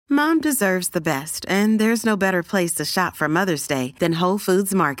Mom deserves the best, and there's no better place to shop for Mother's Day than Whole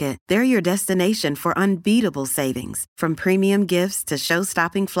Foods Market. They're your destination for unbeatable savings, from premium gifts to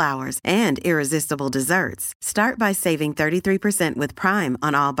show-stopping flowers and irresistible desserts. Start by saving 33% with Prime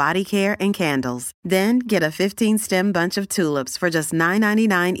on all body care and candles. Then get a 15-stem bunch of tulips for just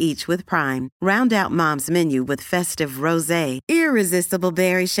 $9.99 each with Prime. Round out Mom's menu with festive rosé, irresistible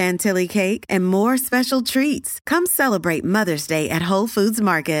berry chantilly cake, and more special treats. Come celebrate Mother's Day at Whole Foods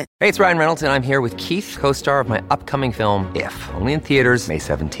Market. Hey, it's Ryan Reynolds, and I'm here with Keith, co-star of my upcoming film, If, only in theaters May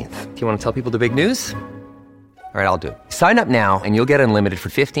 17th. Do you want to tell people the big news? All right, I'll do it. Sign up now and you'll get unlimited for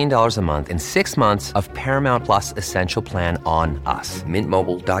 $15 a month and 6 months of Paramount Plus Essential Plan on us.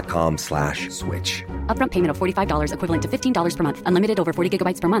 MintMobile.com/switch. Upfront payment of $45 equivalent to $15 per month. Unlimited over 40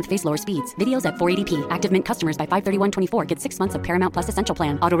 gigabytes per month. Face lower speeds. Videos at 480p. Active Mint customers by 531.24 get 6 months of Paramount Plus Essential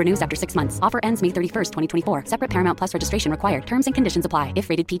Plan. Auto renews after 6 months. Offer ends May 31st, 2024. Separate Paramount Plus registration required. Terms and conditions apply if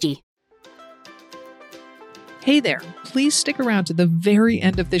rated PG. Hey there, please stick around to the very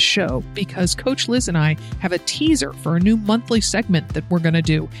end of this show because Coach Liz and I have a teaser for a new monthly segment that we're going to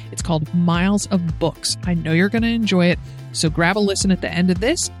do. It's called Miles of Books. I know you're going to enjoy it, so grab a listen at the end of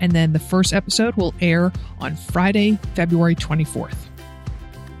this, and then the first episode will air on Friday, February 24th.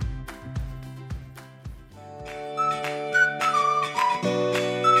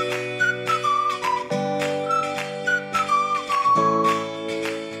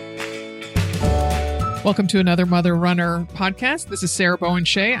 Welcome to another Mother Runner podcast. This is Sarah Bowen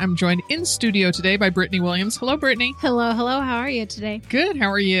Shea. I'm joined in studio today by Brittany Williams. Hello, Brittany. Hello. How are you today? Good.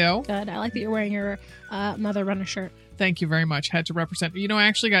 How are you? Good. I like that you're wearing your Mother Runner shirt. Thank you very much. Had to represent. You know, I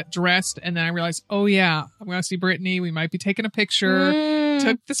actually got dressed and then I realized, oh yeah, I'm going to see Brittany. We might be taking a picture.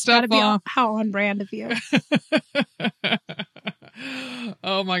 Took the stuff off. How on brand of you.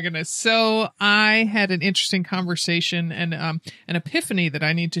 Oh my goodness. So I had an interesting conversation and an epiphany that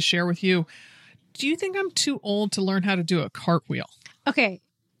I need to share with you. Do you think I'm too old to learn how to do a cartwheel? Okay.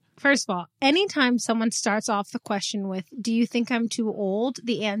 First of all, anytime someone starts off the question with, do you think I'm too old?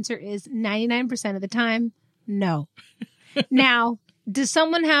 The answer is 99% of the time, no. Now, does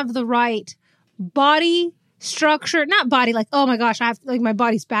someone have the right body structure? Not body like, oh my gosh, I have like my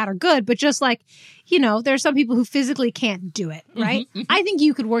body's bad or good, but just like, you know, there are some people who physically can't do it, right? Mm-hmm. I think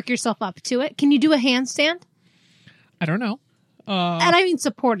you could work yourself up to it. Can you do a handstand? I don't know. And I mean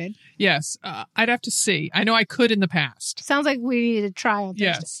supported. Yes. I'd have to see. I know I could in the past. Sounds like we need to try on Thursday.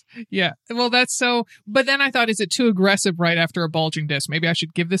 Yes. Yeah. Well, that's so. But then I thought, is it too aggressive right after a bulging disc? Maybe I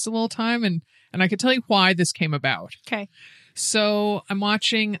should give this a little time. And I could tell you why this came about. Okay. So I'm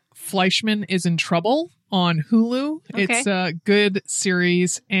watching Fleischman is in Trouble on Hulu. Okay. It's a good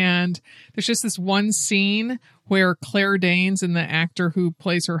series. And there's just this one scene where Claire Danes and the actor who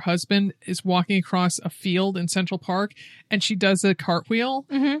plays her husband is walking across a field in Central Park and she does a cartwheel.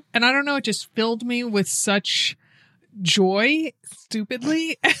 Mm-hmm. And I don't know, it just filled me with such joy,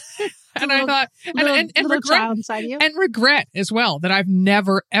 stupidly. And I thought, and regret, inside you. And regret as well that I've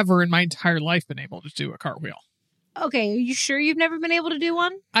never, ever in my entire life been able to do a cartwheel. Okay, are you sure you've never been able to do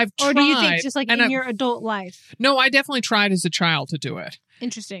one? I've tried. Or do you think just like in your adult life? No, I definitely tried as a child to do it.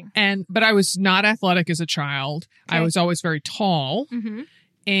 Interesting. But I was not athletic as a child. Okay. I was always very tall. Mm-hmm.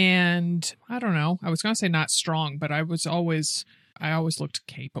 And I don't know. I was going to say not strong, but I always looked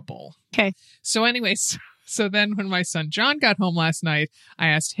capable. Okay. So anyways, so then when my son John got home last night, I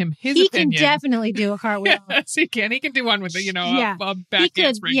asked him his opinion. He can definitely do a cartwheel. Yes, he can. He can do one with a back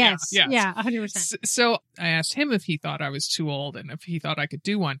handspring. Yes. Yeah, 100%. So I asked him if he thought I was too old and if he thought I could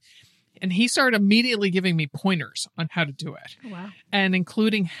do one. And he started immediately giving me pointers on how to do it. Wow. And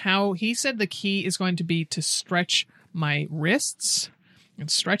including how he said the key is going to be to stretch my wrists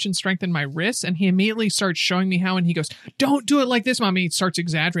and stretch and strengthen my wrists. And he immediately starts showing me how, and he goes, don't do it like this, Mommy. He starts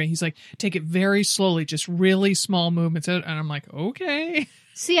exaggerating. He's like, take it very slowly, just really small movements. And I'm like, okay.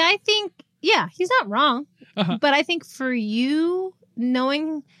 See, I think, yeah, he's not wrong. Uh-huh. But I think for you,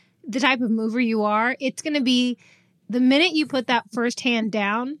 knowing the type of mover you are, it's going to be the minute you put that first hand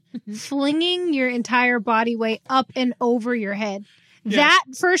down, flinging your entire body weight up and over your head. Yes. That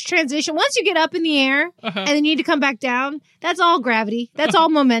first transition, once you get up in the air and then you need to come back down, that's all gravity. That's all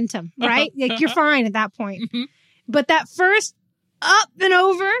momentum, right? Like you're fine at that point. Mm-hmm. But that first up and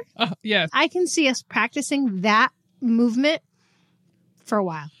over, yes, I can see us practicing that movement for a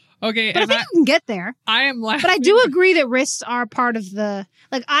while. Okay. But I think you can get there. I am laughing. But I do agree that wrists are part of the,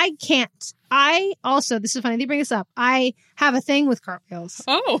 like, I can't. I also, this is funny, they bring this up. I have a thing with cartwheels.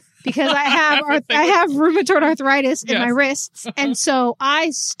 Oh. Because I have rheumatoid arthritis in my wrists. And so I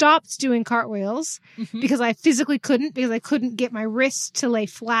stopped doing cartwheels because I physically couldn't, because I couldn't get my wrist to lay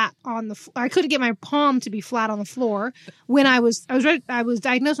flat on the I couldn't get my palm to be flat on the floor when I was diagnosed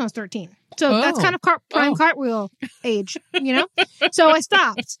when I was 13. So that's kind of prime cartwheel age, you know? So I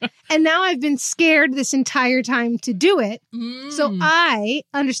stopped. And now I've been scared this entire time to do it. So I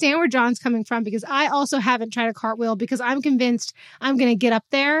understand where John's coming from, because I also haven't tried a cartwheel because I'm convinced I'm going to get up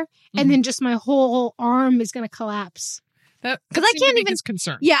there and then just my whole arm is going to collapse. Because I can't even.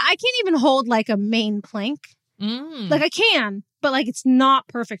 Concern. Yeah, I can't even hold like a main plank. Like I can, but like it's not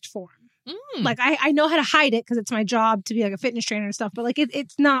perfect form. Like I know how to hide it because it's my job to be like a fitness trainer and stuff, but like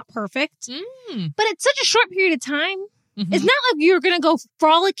it's not perfect. But it's such a short period of time. It's not like you're going to go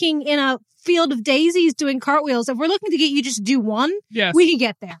frolicking in a field of daisies doing cartwheels. If we're looking to get you just do one, we can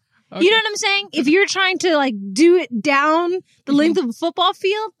get there. Okay. You know what I'm saying? If you're trying to like do it down the length of a football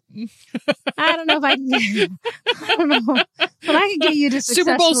field, I don't know if I can. I don't know, but I could get you to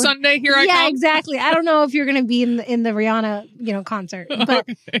Super Bowl Sunday. Here I come. Yeah, exactly. I don't know if you're going to be in the Rihanna, concert, but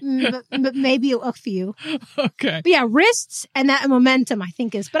but maybe a few. Okay. But yeah, wrists and that momentum, I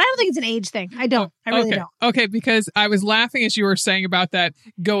think is. But I don't think it's an age thing. I don't. I really don't. Okay, because I was laughing as you were saying about that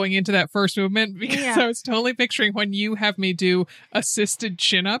going into that first movement, because I was totally picturing when you have me do assisted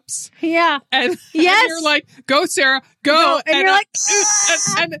chin-ups. Yeah. And you're like, "Go, Sarah, go!" And you're like,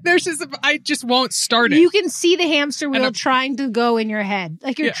 and there's just, I just won't start it. You can see the hamster wheel trying to go in your head.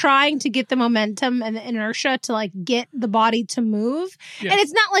 Like you're trying to get the momentum and the inertia to like get the body to move. Yeah. And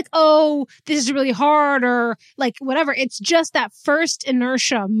it's not like, oh, this is really hard or like whatever. It's just that first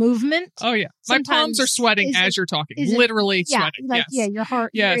inertia movement. Oh yeah. My palms are sweating as you're talking. Literally sweating. Like, your heart,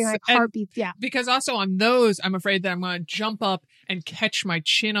 your like heartbeats. Yeah. Because also on those, I'm afraid that I'm going to jump up and catch my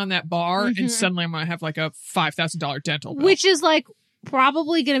chin on that bar and suddenly I'm going to have like a $5,000 dental bill. Which is like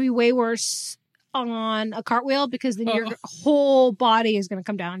probably going to be way worse on a cartwheel, because then your whole body is going to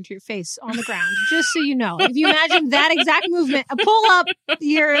come down into your face on the ground. Just so you know, if you imagine that exact movement, a pull up,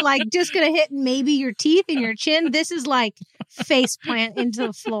 you're like just going to hit maybe your teeth and your chin. This is like face plant into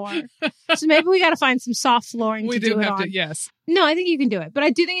the floor. So maybe we got to find some soft flooring to do it on. Yes. No, I think you can do it, but I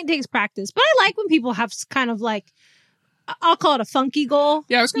do think it takes practice. But I like when people have kind of like, I'll call it a funky goal.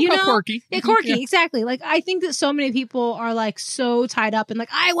 Yeah, I was going to call it quirky. Yeah, quirky, exactly. Like, I think that so many people are like so tied up and like,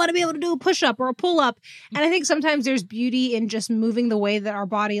 I want to be able to do a push-up or a pull-up. And I think sometimes there's beauty in just moving the way that our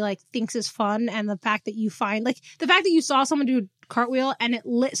body like thinks is fun. And the fact that you find, like, the fact that you saw someone do a cartwheel and it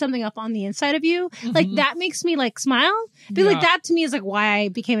lit something up on the inside of you, like that makes me like smile. Because like that to me is like why I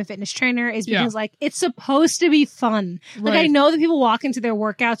became a fitness trainer, is because like it's supposed to be fun. Like I know that people walk into their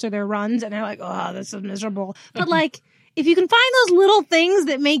workouts or their runs and they're like, oh, this is miserable. But like, if you can find those little things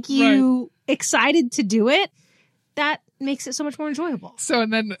that make you excited to do it, that makes it so much more enjoyable. So,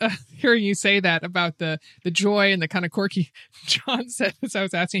 and then hearing you say that about the joy and the kind of quirky, John said, as I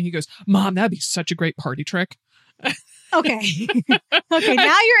was asking, he goes, "Mom, that'd be such a great party trick." Okay. Okay.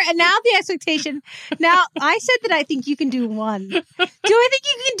 Now the expectation. Now I said that I think you can do one. Do I think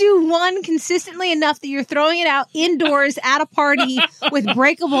you can do one consistently enough that you're throwing it out indoors at a party with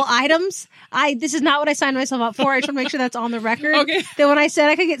breakable items? This is not what I signed myself up for. I just want to make sure that's on the record. Okay. That when I said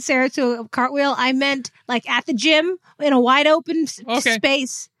I could get Sarah to a cartwheel, I meant like at the gym in a wide open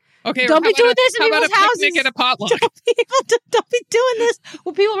space. Okay, don't be doing this in people's houses. Picnic at a potluck. Don't be doing this.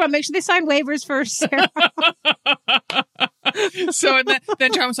 Well, people run. Make sure they sign waivers first, Sarah. So and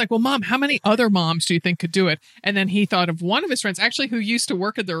then John was like, "Well, Mom, how many other moms do you think could do it?" And then he thought of one of his friends, actually, who used to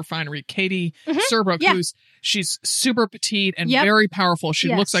work at the refinery, Katie Serbrook, she's super petite and very powerful.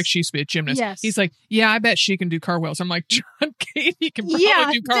 She looks like she used to be a gymnast. Yes. He's like, "Yeah, I bet she can do cartwheels." I'm like, John, Katie can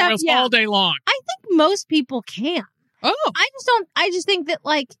probably do cartwheels all day long. I think most people can. Oh, I just think that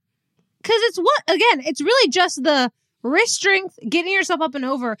like. Because it's really just the wrist strength, getting yourself up and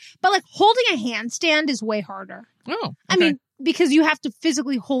over. But like holding a handstand is way harder. Oh, okay. I mean, because you have to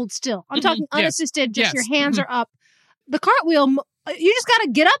physically hold still. I'm talking unassisted, just your hands are up. The cartwheel, you just got to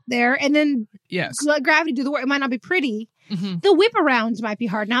get up there and then let gravity do the work. It might not be pretty. The whip arounds might be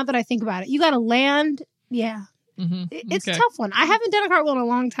hard now that I think about it. You got to land. Yeah. It's a tough one. I haven't done a cartwheel in a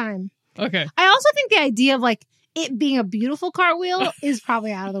long time. Okay. I also think the idea of like, it being a beautiful cartweel is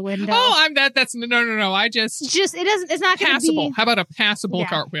probably out of the window. Oh, that's no. I just it's not passable. Gonna be... How about a passable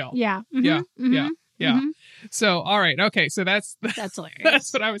cartwheel? Yeah. Yeah. So, all right. Okay. So that's hilarious.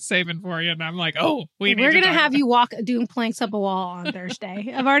 That's what I was saving for you. And I'm like, oh, we're going to have you walk doing planks up a wall on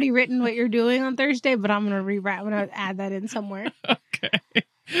Thursday. I've already written what you're doing on Thursday, but I'm going to rewrite. I'm going to add that in somewhere. Okay.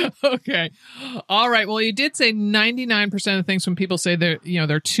 Okay. All right. Well, you did say 99% of the things when people say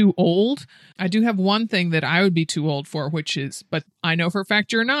they're too old. I do have one thing that I would be too old for, but I know for a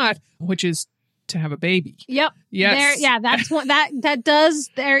fact you're not, which is to have a baby. Yep. Yes. That's one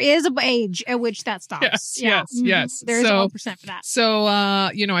there is a age at which that stops. Yes. There is 1% for that. So,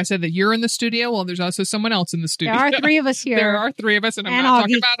 I said that you're in the studio. Well, there's also someone else in the studio. There are 3 of us here. There are 3 of us, and I'm not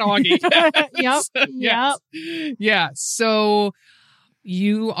talking about Augie. Yep. Yeah. So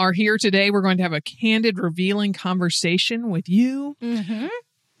you are here today. We're going to have a candid, revealing conversation with you. Mm-hmm.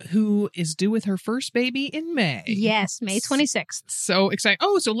 Who is due with her first baby in May. Yes, May 26th. So exciting.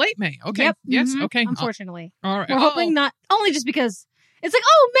 Oh, so late May. Okay. Yep. Yes. Mm-hmm. Okay. Unfortunately. All right. We're hoping not only just because it's like,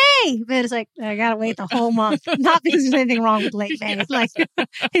 May. But it's like, I got to wait the whole month. Not because there's anything wrong with late May. It's like,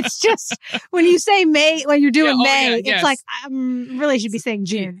 it's just when you say May, when you're doing May, it's like, I really should be saying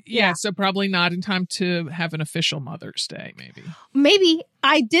June. Yeah. So probably not in time to have an official Mother's Day, maybe. Maybe.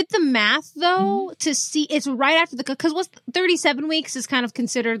 I did the math though to see it's right after because what's 37 weeks is kind of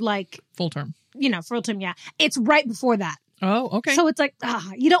considered like full term. Full term. Yeah. It's right before that. Oh, okay. So it's like,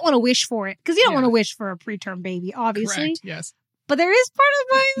 you don't want to wish for it because you don't want to wish for a preterm baby, obviously. Correct. Yes. But there is part of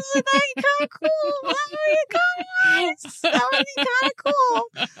mine that's kind of cool. That would be kind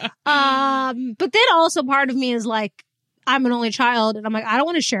of cool. But then also part of me is like, I'm an only child, and I'm like, I don't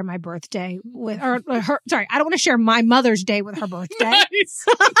want to share my birthday with her. Sorry, I don't want to share my Mother's Day with her birthday. Nice.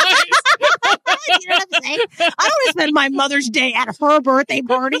 You know what I'm saying? I don't want to spend my Mother's Day at her birthday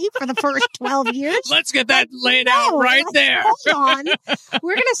party for the first 12 years. Let's get that laid out right there. Hold on.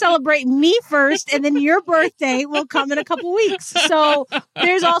 We're going to celebrate me first, and then your birthday will come in a couple weeks. So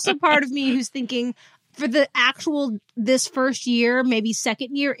there's also part of me who's thinking, for the this first year, maybe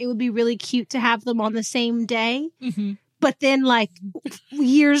second year, it would be really cute to have them on the same day. Mm-hmm. But then like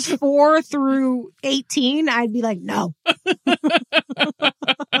years 4 through 18, I'd be like, no. Oh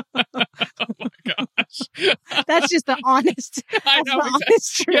my gosh. That's just the honest,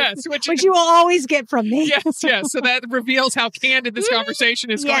 honest truth, yes, which you will always get from me. Yes. So that reveals how candid this conversation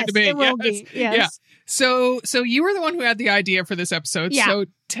is going to be. It will be. Yes. Yeah. So you were the one who had the idea for this episode. Yeah. So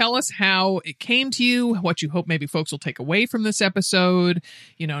tell us how it came to you, what you hope maybe folks will take away from this episode,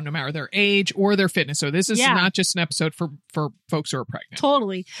 no matter their age or their fitness. So this is not just an episode for folks who are pregnant.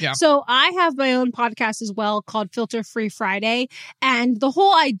 Totally. Yeah. So I have my own podcast as well called Filter Free Friday. And the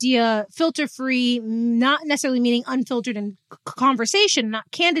whole idea, filter free, not necessarily meaning unfiltered in conversation, not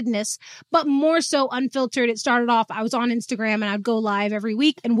candidness, but more so unfiltered. It started off, I was on Instagram and I'd go live every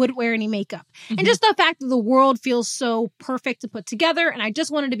week and wouldn't wear any makeup. Mm-hmm. And just the fact that the world feels so perfect to put together. And I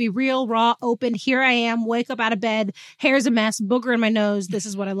just wanted to be real, raw, open. Here I am, wake up out of bed, hair's a mess, booger in my nose. This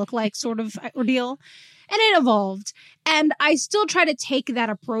is what I look like sort of ordeal. And it evolved. And I still try to take that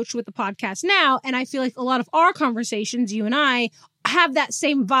approach with the podcast now. And I feel like a lot of our conversations, you and I, have that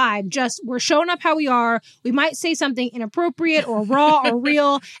same vibe. Just we're showing up how we are. We might say something inappropriate or raw or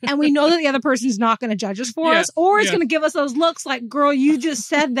real. And we know that the other person's not going to judge us for us, or it's going to give us those looks like, girl, you just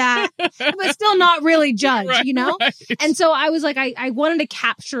said that, but still not really judge, Right. And so I was like, I wanted to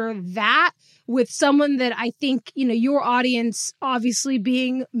capture that with someone that I think, your audience, obviously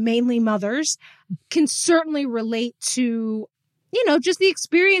being mainly mothers, can certainly relate to, just the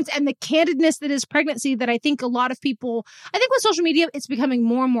experience and the candidness that is pregnancy that I think a lot of people, with social media, it's becoming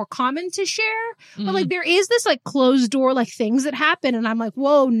more and more common to share. Mm-hmm. But like there is this like closed door, like things that happen. And I'm like,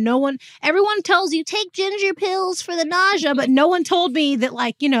 whoa, everyone tells you take ginger pills for the nausea, but no one told me that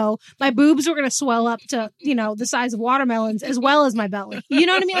like, my boobs were going to swell up to, the size of watermelons as well as my belly. You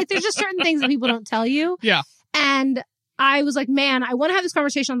know what I mean? Like there's just certain things that people don't tell you. Yeah. And I was like, man, I want to have this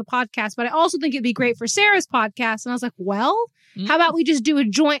conversation on the podcast, but I also think it'd be great for Sarah's podcast. And I was like, well, how about we just do a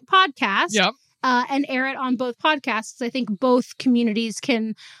joint podcast and air it on both podcasts? I think both communities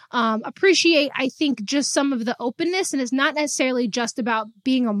can appreciate, I think, just some of the openness. And it's not necessarily just about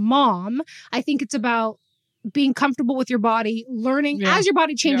being a mom. I think it's about being comfortable with your body, learning as your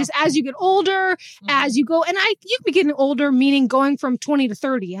body changes, as you get older, as you go. And you can be getting older, meaning going from 20 to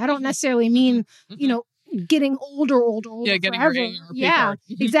 30. I don't necessarily mean, getting older getting forever. ready or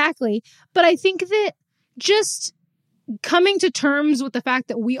Exactly. But I think that just coming to terms with the fact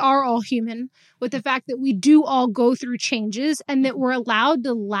that we are all human, with the fact that we do all go through changes, and that we're allowed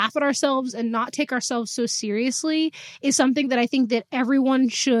to laugh at ourselves and not take ourselves so seriously is something that I think that everyone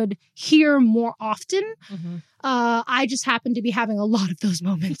should hear more often. Mm-hmm. I just happen to be having a lot of those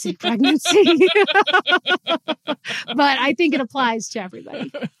moments in pregnancy. But I think it applies to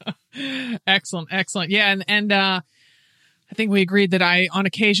everybody. Excellent. Yeah. And I think we agreed that I, on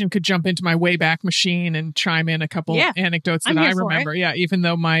occasion, could jump into my Wayback Machine and chime in a couple anecdotes that I remember. Yeah, even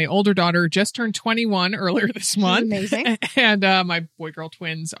though my older daughter just turned 21 earlier this month. Amazing. And my boy-girl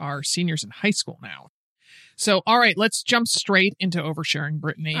twins are seniors in high school now. So, all right, let's jump straight into oversharing,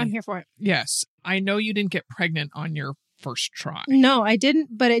 Brittany. I'm here for it. Yes. I know you didn't get pregnant on your first try. No, I didn't,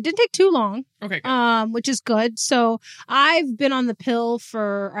 but it didn't take too long. Okay. Good. Which is good. So I've been on the pill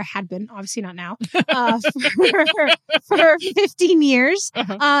I had been, obviously not now, for 15 years.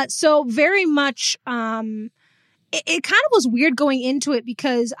 So very much, it kind of was weird going into it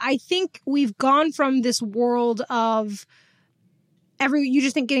because I think we've gone from this world of you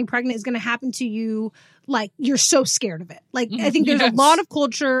just think getting pregnant is going to happen to you. Like, you're so scared of it. Like, I think there's a lot of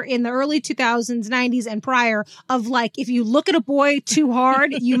culture in the early 2000s, 90s, and prior of, like, if you look at a boy too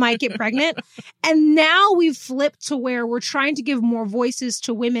hard, you might get pregnant. And now we've flipped to where we're trying to give more voices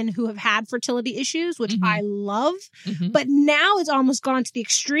to women who have had fertility issues, which I love. But now it's almost gone to the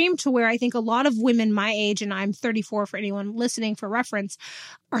extreme to where I think a lot of women my age, and I'm 34 for anyone listening for reference,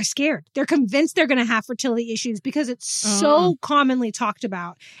 are scared. They're convinced they're going to have fertility issues because it's so commonly talked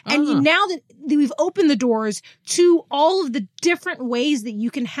about. And now that we've opened the doors to all of the different ways that you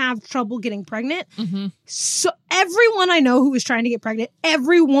can have trouble getting pregnant. So everyone I know who is trying to get pregnant,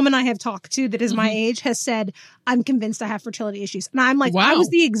 every woman I have talked to that is my age has said, I'm convinced I have fertility issues. And I'm like, I was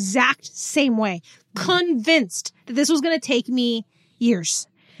the exact same way, convinced that this was going to take me years.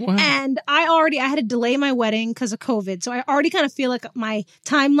 Wow. And I had to delay my wedding because of COVID. So I already kind of feel like my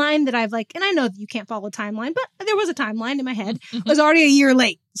timeline that I've and I know that you can't follow a timeline, but there was a timeline in my head, was already a year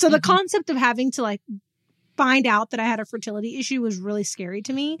late. So the concept of having to find out that I had a fertility issue was really scary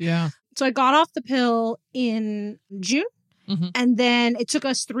to me. Yeah. So I got off the pill in June. And then it took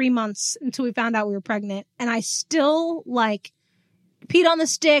us 3 months until we found out we were pregnant. And I still peed on the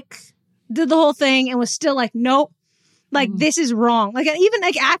stick, did the whole thing, and was still nope. This is wrong. Even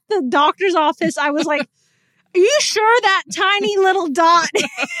at the doctor's office, I was like, are you sure that tiny little dot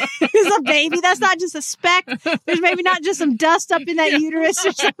is a baby? That's not just a speck. There's maybe not just some dust up in that uterus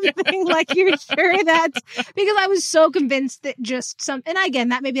or something. You're sure that's because I was so convinced that and again,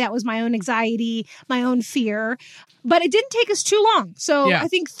 that was my own anxiety, my own fear, but it didn't take us too long. So I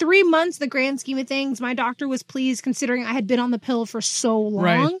think 3 months, the grand scheme of things, my doctor was pleased considering I had been on the pill for so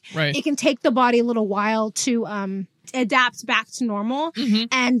long. Right. It can take the body a little while to, adapt back to normal.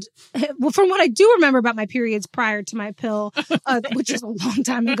 And from what I do remember about my periods prior to my pill, which is a long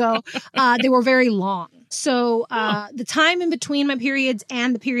time ago, they were very long. So the time in between my periods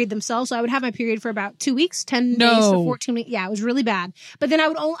and the period themselves, so I would have my period for about 2 weeks, 10 days to 14 weeks. Yeah, it was really bad. But then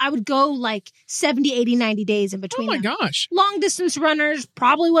I would go 70, 80, 90 days in between. Oh my gosh. Long distance runners,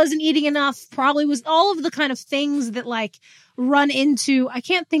 probably wasn't eating enough, probably was all of the kind of things that run into, I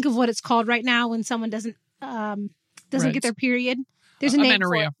can't think of what it's called right now when someone doesn't get their period. There's a name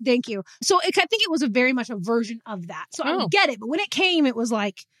for it. Thank you. So I think it was very much a version of that. So I would get it. But when it came, it was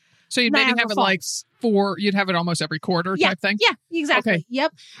so you'd maybe have it you'd have it almost every quarter type thing? Yeah, exactly. Okay.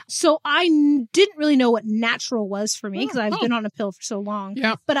 Yep. So I didn't really know what natural was for me because I've been on a pill for so long.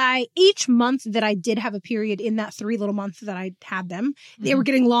 Yeah. But each month that I did have a period in that 3 little months that I had them, they were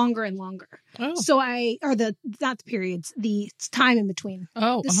getting longer and longer. Oh. So not the periods, the time in between.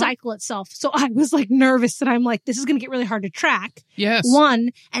 Oh. The cycle itself. So I was nervous that I'm this is going to get really hard to track. Yes. 1,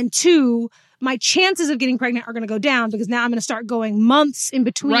 and 2, my chances of getting pregnant are going to go down because now I'm going to start going months in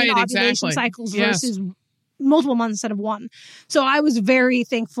between ovulation cycles versus multiple months instead of 1. So I was very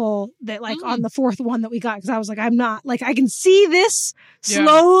thankful that on the 4th one that we got, because I was I'm not I can see this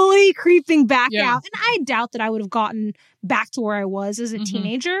slowly creeping back out. And I doubt that I would have gotten back to where I was as a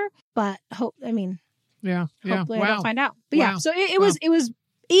teenager, but hopefully I don't find out. But so it was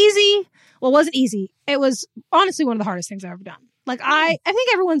easy. Well, it wasn't easy. It was honestly one of the hardest things I've ever done. I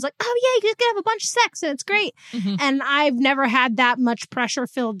think everyone's oh yeah, you just get to have a bunch of sex and it's great. And I've never had that much pressure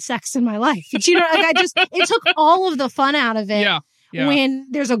filled sex in my life. But, it took all of the fun out of it when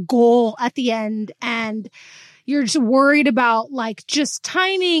there's a goal at the end and you're just worried about just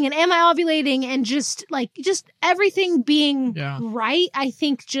timing and am I ovulating and just everything being right. I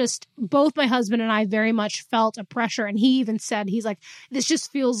think just both my husband and I very much felt a pressure. And he even said, he's this just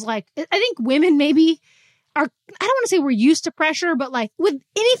feels I think women maybe I don't want to say we're used to pressure, but with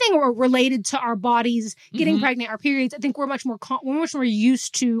anything related to our bodies, getting pregnant, our periods, I think we're much more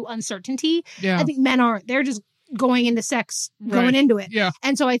used to uncertainty. Yeah. I think men aren't. They're just going into sex, going into it. Yeah.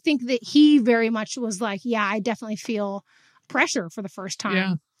 And so I think that he very much was I definitely feel pressure for the first time.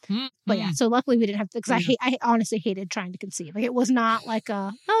 Yeah. But yeah, so luckily we didn't have to, because I honestly hated trying to conceive. Like, it was not like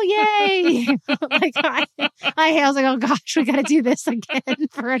yay. Like I was like, oh gosh, we got to do this again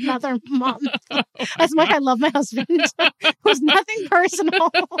for another month. As much I love my husband, it was nothing personal.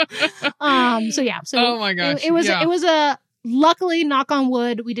 So yeah, so oh my gosh, it was a luckily, knock on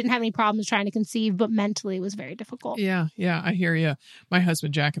wood, we didn't have any problems trying to conceive, but mentally it was very difficult. Yeah, I hear you. My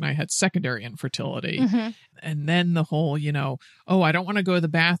husband Jack and I had secondary infertility. And then the whole, I don't want to go to the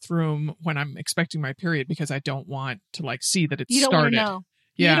bathroom when I'm expecting my period because I don't want to see that it's started. You don't want to know.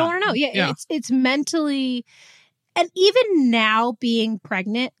 Yeah. You don't want to know. Yeah. It's mentally, and even now being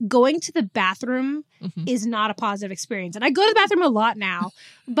pregnant, going to the bathroom is not a positive experience. And I go to the bathroom a lot now,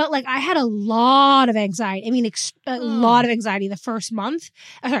 but I had a lot of anxiety. I mean, a lot of anxiety the first month.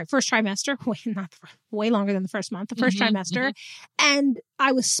 First trimester. Way longer than the first month. The first trimester. And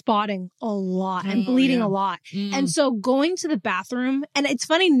I was spotting a lot and bleeding a lot. And so going to the bathroom, and it's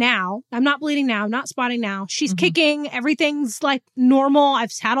funny now, I'm not bleeding now, I'm not spotting now. She's kicking. Everything's normal.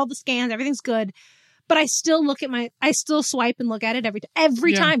 I've had all the scans. Everything's good. But I still I still swipe and look at it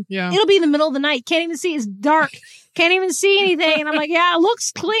every time. Yeah. It'll be in the middle of the night. Can't even see. It's dark. Can't even see anything. And I'm like, yeah, it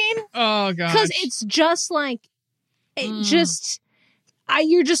looks clean. Oh, gosh. Because it's just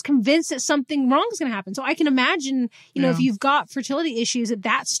you're just convinced that something wrong is going to happen. So I can imagine, if you've got fertility issues,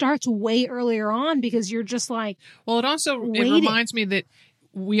 that starts way earlier on because you're just well, it reminds me that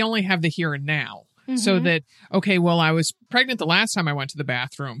we only have the here and now. So that, okay, well, I was pregnant the last time I went to the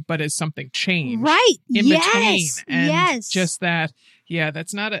bathroom, but has something changed in between? And just that,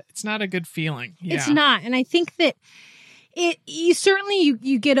 it's not a good feeling. Yeah. It's not. And I think that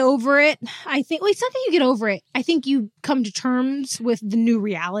you get over it. I think, it's not that you get over it. I think you come to terms with the new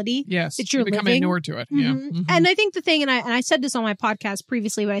reality. Yes. That you're become living. inured to it. Yeah. And I think the thing, and I said this on my podcast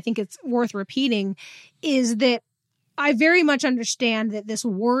previously, but I think it's worth repeating, is that I very much understand that this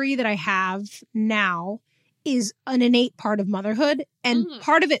worry that I have now is an innate part of motherhood, and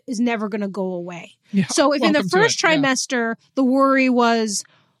part of it is never going to go away. Yeah. So if in the first trimester, the worry was,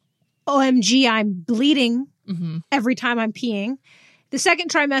 OMG, I'm bleeding every time I'm peeing. The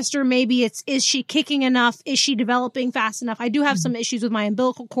second trimester, maybe is she kicking enough? Is she developing fast enough? I do have some issues with my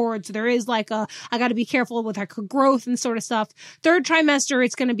umbilical cord. So there is I got to be careful with her growth and sort of stuff. Third trimester,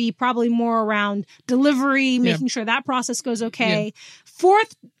 it's going to be probably more around delivery, making sure that process goes okay. Yeah.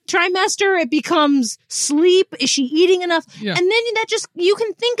 Fourth trimester, it becomes sleep. Is she eating enough? Yeah. And then you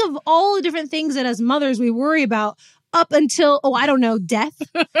can think of all the different things that as mothers we worry about. Up until, I don't know, death.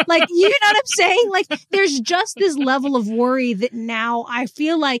 You know what I'm saying? There's just this level of worry that now I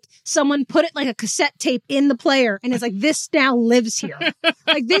feel like someone put it like a cassette tape in the player and it's this now lives here.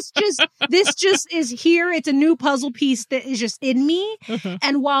 This just is here. It's a new puzzle piece that is just in me.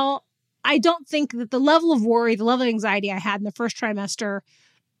 And while I don't think that the level of worry, the level of anxiety I had in the first trimester,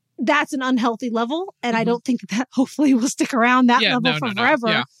 that's an unhealthy level. And I don't think that hopefully will stick around that level forever.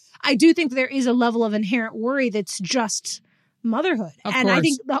 Yeah. I do think there is a level of inherent worry that's just motherhood. And I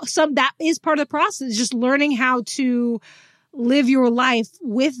think that is part of the process, just learning how to live your life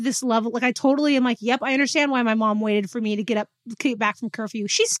with this level. I totally am yep, I understand why my mom waited for me to get back from curfew.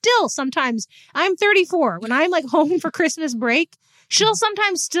 She still sometimes, I'm 34. When I'm home for Christmas break, she'll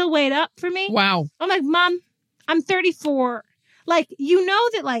sometimes still wait up for me. Wow. I'm like, Mom, I'm 34.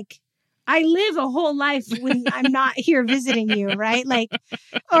 That I live a whole life when I'm not here visiting you, right?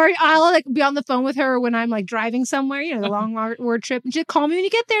 Or I'll be on the phone with her when I'm driving somewhere, the long road trip, and she'll call me when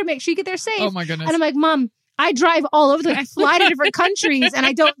you get there, make sure you get there safe. Oh my goodness. And I'm like, Mom, I drive all over I fly to different countries and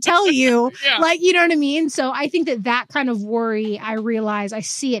I don't tell you, you know what I mean? So I think that kind of worry, I realize I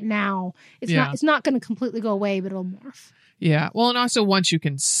see it now. It's not going to completely go away, but it'll morph. Yeah. Well, and also once you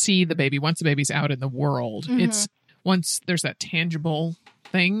can see the baby, once the baby's out in the world, once there's that tangible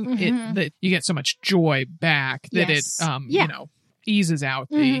thing, that you get so much joy back that it eases out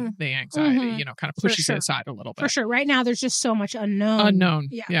the anxiety, kind of pushes it aside a little bit. For sure. Right now there's just so much unknown.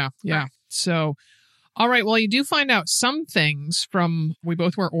 Yeah. Right. So all right, well, you do find out some things we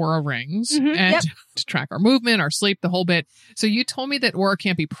both wear Oura rings and to track our movement, our sleep, the whole bit. So you told me that Oura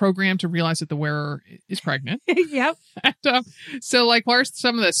can't be programmed to realize that the wearer is pregnant. Yep. And, so what are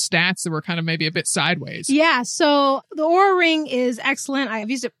some of the stats that were kind of maybe a bit sideways? Yeah. So the Oura ring is excellent. I've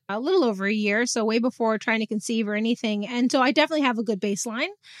used it a little over a year, so way before trying to conceive or anything. And so I definitely have a good baseline.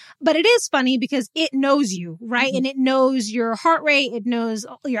 But it is funny because it knows you, right? And it knows your heart rate. It knows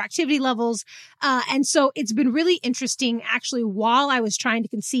your activity levels. And And so it's been really interesting, actually, while I was trying to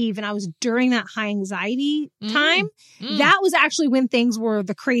conceive and I was during that high anxiety time, that was actually when things were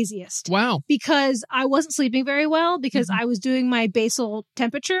the craziest. Wow. Because I wasn't sleeping very well because I was doing my basal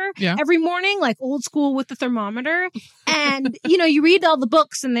temperature every morning, like old school with the thermometer. And, you read all the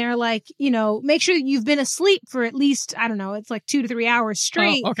books and they're like, make sure you've been asleep for at least, I don't know, it's like 2 to 3 hours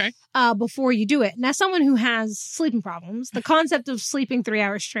straight before you do it. And as someone who has sleeping problems, the concept of sleeping 3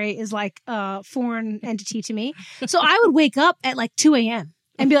 hours straight is like a foreign entity to me. So I would wake up at like 2 a.m.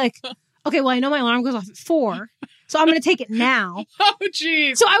 and be like, okay, well, I know my alarm goes off at 4, so I'm going to take it now. Oh,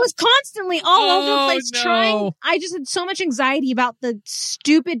 geez. So I was constantly all over the place trying. I just had so much anxiety about the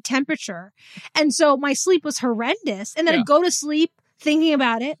stupid temperature. And so my sleep was horrendous. And then I'd go to sleep thinking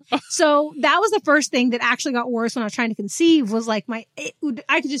about it. So that was the first thing that actually got worse when I was trying to conceive was like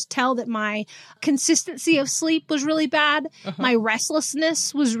I could just tell that my consistency of sleep was really bad. My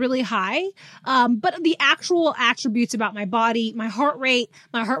restlessness was really high. But the actual attributes about my body, my heart rate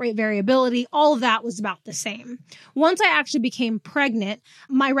variability, all of that was about the same. Once I actually became pregnant,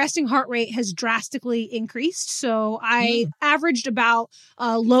 my resting heart rate has drastically increased. So I averaged about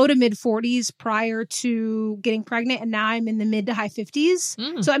low to mid 40s prior to getting pregnant. And now I'm in the mid to high 50s.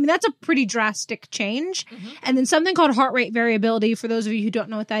 So, I mean, that's a pretty drastic change. And then something called heart rate variability, for those of you who don't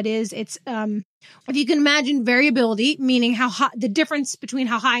know what that is, it's if you can imagine variability, meaning how high, the difference between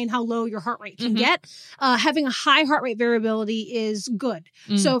how high and how low your heart rate can get, having a high heart rate variability is good.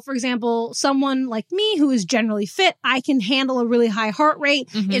 So, for example, someone like me who is generally fit, I can handle a really high heart rate.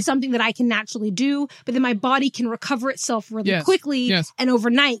 It's something that I can naturally do, but then my body can recover itself really quickly and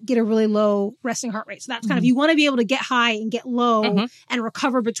overnight get a really low resting heart rate. So that's kind of, you want to be able to get high and get low and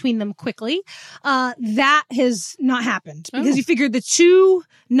recover between them quickly. That has not happened because you figure the two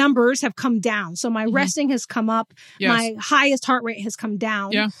numbers have come down. So my resting has come up. My highest heart rate has come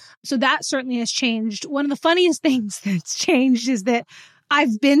down. So that certainly has changed. One of the funniest things that's changed is that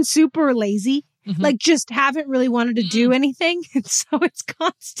I've been super lazy. Like just haven't really wanted to do anything. And so it's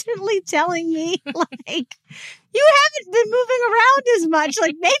constantly telling me like, you haven't been moving around as much.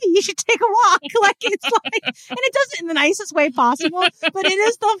 Like maybe you should take a walk. Like it's like, and it does it in the nicest way possible, but it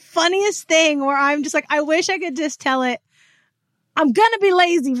is the funniest thing where I'm just like, I wish I could just tell it, I'm going to be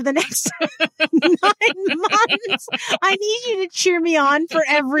lazy for the next 9 months. I need you to cheer me on for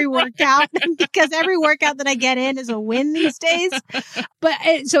every workout because every workout that I get in is a win these days. But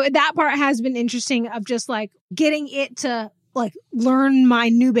so that part has been interesting of just like getting it to like learn my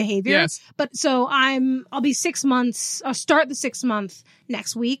new behavior. But so I'll be 6 months. I'll start the 6th month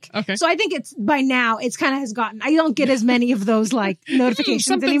next week. So I think it's by now it's kind of has gotten, I don't get as many of those like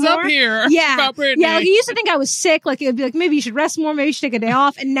notifications anymore. Up here about Brittany. Like I used to think I was sick. Like it would be like, maybe you should rest more. Maybe you should take a day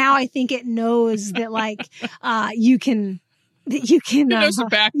off. And now I think it knows that like, you can, it knows to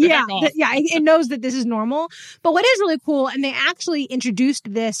back off. It knows that this is normal. But what is really cool, and they actually introduced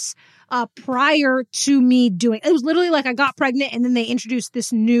this prior to me doing it was literally like I got pregnant and then they introduced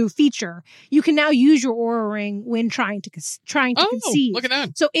this new feature. You can now use your Oura Ring when trying to conceive. Look at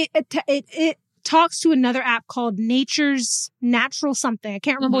that. So it talks to another app called Nature's Natural something. I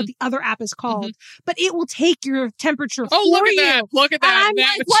can't remember what the other app is called, but it will take your temperature for you. Look at that. I'm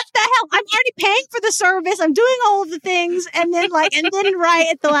like, what the hell? I'm already paying for the service. I'm doing all of the things. And then right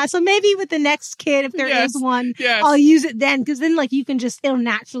at the last, so maybe with the next kid, if there is one, I'll use it then. Cause then like you can just, it'll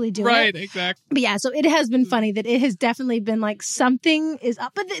naturally do it. Right, exactly. But yeah, so it has been funny that it has definitely been like something is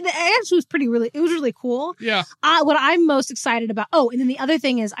up, but the answer was it was really cool. Yeah. What I'm most excited about. Oh, and then the other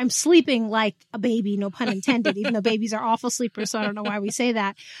thing is I'm sleeping like a baby, no pun intended, even though babies are awful sleepers, so I don't know why we say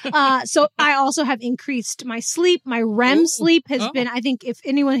that. So I also have increased my sleep. My REM sleep has been, I think if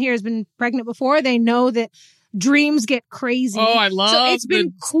anyone here has been pregnant before, they know that dreams get crazy. Oh, I love so it's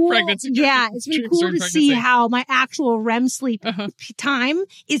been cool. Pregnancy. Yeah, it's been cool to see how my actual REM sleep time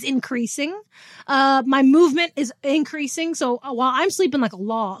is increasing. My movement is increasing. So while I'm sleeping like a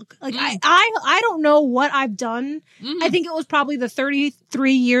log, like I don't know what I've done. I think it was probably the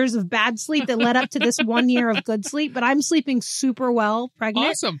 33 years of bad sleep that led up to this 1 year of good sleep, but I'm sleeping super well pregnant.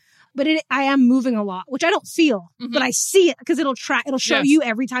 Awesome. But I am moving a lot, which I don't feel, but I see it because it'll show you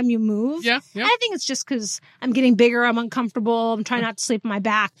every time you move. Yeah. And I think it's just because I'm getting bigger. I'm uncomfortable. I'm trying not to sleep on my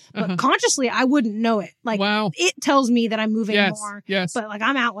back, but consciously I wouldn't know it. Like it tells me that I'm moving more, but like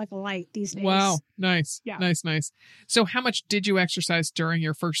I'm out like a light these days. Wow. Nice. Yeah. Nice. So how much did you exercise during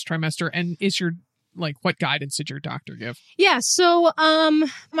your first trimester? And what guidance did your doctor give? Yeah. So,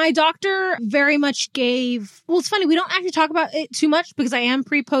 my doctor very much gave, well, it's funny. We don't actually talk about it too much because I am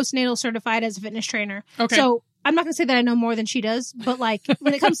postnatal certified as a fitness trainer. Okay. So I'm not going to say that I know more than she does, but like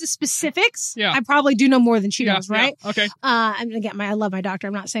when it comes to specifics, I probably do know more than she does. Right. Yeah. Okay. I mean, again, I love my doctor.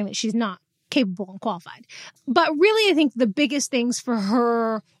 I'm not saying that she's not capable and qualified. But really, I think the biggest things for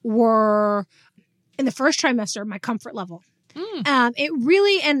her were in the first trimester, my comfort level. It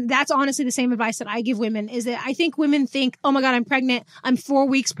really, and that's honestly the same advice that I give women, is that I think women think, oh my God, I'm pregnant. I'm 4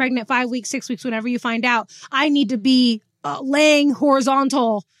 weeks pregnant, 5 weeks, 6 weeks, whenever you find out. I need to be laying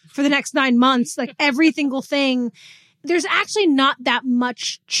horizontal for the next 9 months, like every single thing. There's actually not that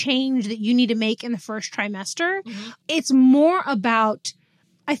much change that you need to make in the first trimester. It's more about,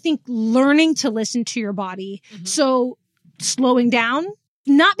 I think, learning to listen to your body. So slowing down,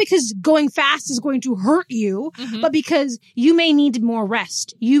 not because going fast is going to hurt you, but because you may need more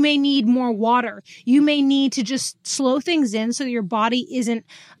rest. You may need more water. You may need to just slow things in so that your body isn't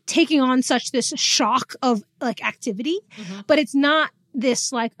taking on this shock of like activity. But it's not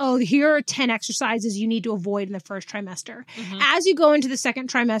this like, oh, here are 10 exercises you need to avoid in the first trimester. As you go into the second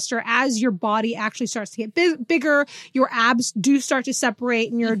trimester, as your body actually starts to get bigger, your abs do start to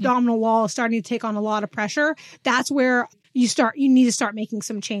separate and your abdominal wall is starting to take on a lot of pressure. That's where you need to start making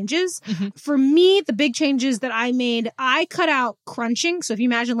some changes. For me, the big changes that I made, I cut out crunching. So if you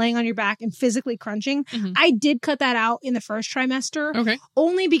imagine laying on your back and physically crunching, I did cut that out in the first trimester.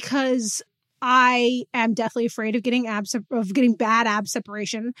 Only because I am deathly afraid of getting bad ab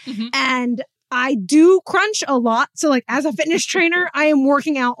separation. And I do crunch a lot. So like as a fitness trainer, I am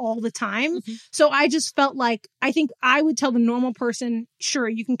working out all the time. So I just felt like, I think I would tell the normal person, sure,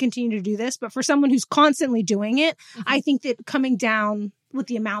 you can continue to do this. But for someone who's constantly doing it, I think that coming down with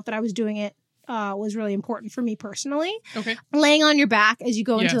the amount that I was doing it was really important for me personally. Laying on your back as you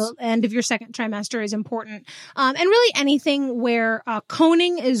go into the end of your second trimester is important. And really anything where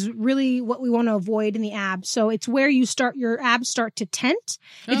coning is really what we want to avoid in the abs. So it's where your abs start to tent.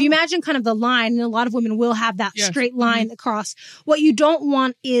 If you imagine kind of the line, and a lot of women will have that straight line across. What you don't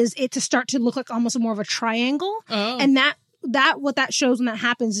want is it to start to look like almost more of a triangle. And what that shows when that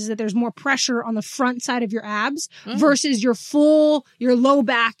happens is that there's more pressure on the front side of your abs versus your low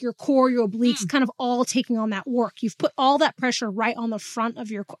back, your core, your obliques, kind of all taking on that work. You've put all that pressure right on the front of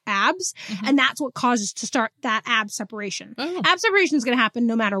your abs, and that's what causes to start that ab separation. Ab separation is going to happen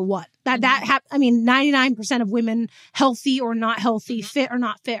no matter what. 99% of women, healthy or not healthy, fit or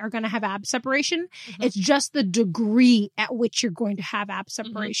not fit, are going to have ab separation. It's just the degree at which you're going to have ab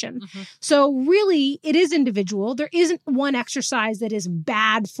separation. So really, it is individual. There isn't one exercise that is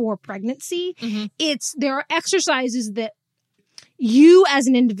bad for pregnancy. There are exercises that you as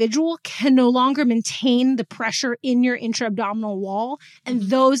an individual can no longer maintain the pressure in your intra-abdominal wall, and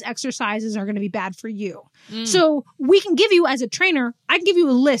those exercises are going to be bad for you. So we can give you, as a trainer, I can give you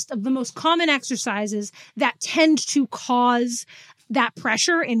a list of the most common exercises that tend to cause that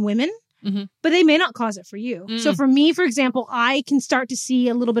pressure in women. But they may not cause it for you. So for me, for example, I can start to see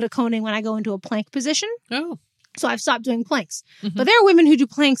a little bit of coning when I go into a plank position. So I've stopped doing planks. But there are women who do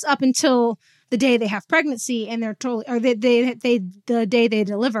planks up until the day they have pregnancy, and they're totally, or the day they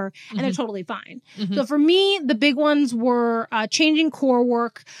deliver, and they're totally fine. So for me, the big ones were changing core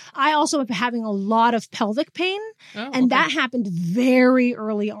work. I also am having a lot of pelvic pain, and that happened very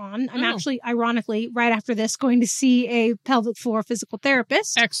early on. I'm actually, ironically, right after this, going to see a pelvic floor physical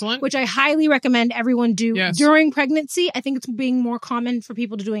therapist. Excellent. Which I highly recommend everyone do during pregnancy. I think it's being more common for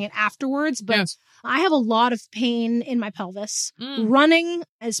people to doing it afterwards, but I have a lot of pain in my pelvis. Running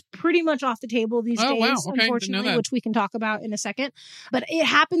is pretty much off the table these days, unfortunately, which we can talk about in a second. But it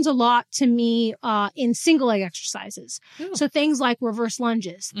happens a lot to me in single leg exercises. So things like reverse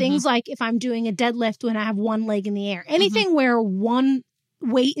lunges, things like if I'm doing a deadlift when I have one leg in the air, anything where one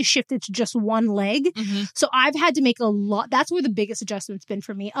weight is shifted to just one leg. So I've had to make a lot. That's where the biggest adjustment's been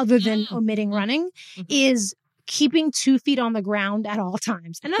for me, other than omitting running, is keeping 2 feet on the ground at all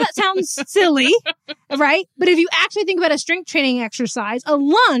times. I know that sounds silly, right? But if you actually think about a strength training exercise, a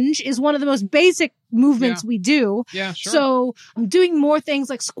lunge is one of the most basic movements we do. So I'm doing more things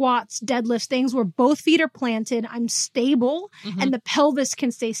like squats, deadlifts, things where both feet are planted, I'm stable, and the pelvis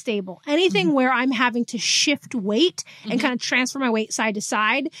can stay stable. Anything where I'm having to shift weight and kind of transfer my weight side to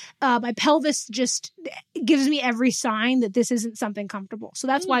side, my pelvis just gives me every sign that this isn't something comfortable. So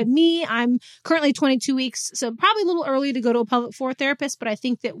that's why I'm currently 22 weeks, so probably a little early to go to a pelvic floor therapist, but I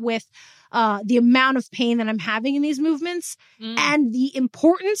think that with the amount of pain that I'm having in these movements and the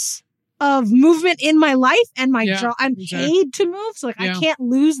importance of movement in my life and my job. I'm paid to move. So I can't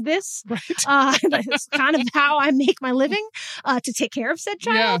lose this. That's kind of how I make my living, to take care of said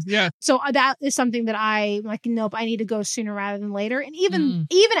child. So that is something that I like, nope, I need to go sooner rather than later. And even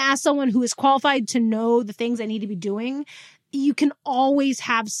as someone who is qualified to know the things I need to be doing, you can always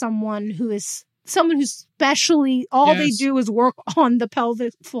have someone who is someone who's specially, all they Yes. do is work on the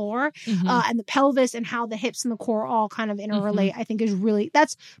pelvic floor and the pelvis and how the hips and the core all kind of interrelate, I think is really,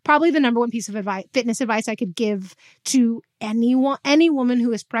 that's probably the number one piece of advice, fitness advice I could give to any woman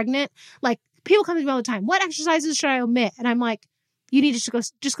who is pregnant. Like, people come to me all the time, what exercises should I omit? And I'm like, you need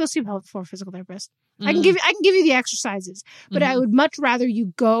to just go see a pelvic floor physical therapist. I can give you the exercises, but I would much rather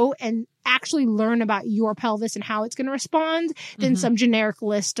you go and actually learn about your pelvis and how it's going to respond than some generic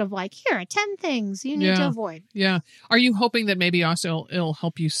list of like, here are 10 things you need to avoid. Yeah. Are you hoping that maybe also it'll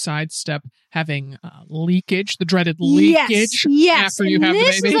help you sidestep having leakage, the dreaded leakage after you have the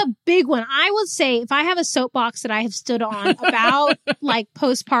baby? This is a big one. I would say if I have a soapbox that I have stood on about like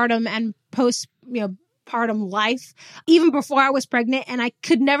postpartum and postpartum life, even before I was pregnant, and I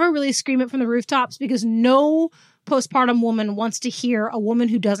could never really scream it from the rooftops because no postpartum woman wants to hear a woman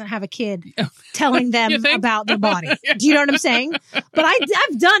who doesn't have a kid telling them about their body. Do you know what I'm saying? But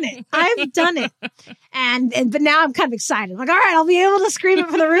I've done it. I've done it. But now I'm kind of excited. Like, all right, I'll be able to scream it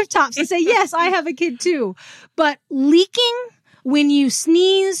from the rooftops and say, yes, I have a kid too. But leaking when you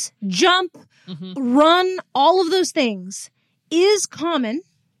sneeze, jump, run, all of those things is common,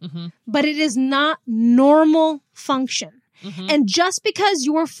 but it is not normal function. And just because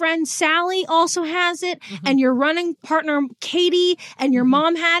your friend Sally also has it and your running partner Katie and your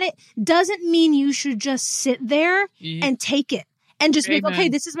mom had it doesn't mean you should just sit there and take it and just be like, okay,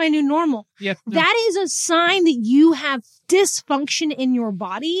 this is my new normal. Yep. That is a sign that you have dysfunction in your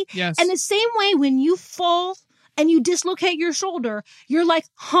body. Yes. And the same way when you fall and you dislocate your shoulder, you're like,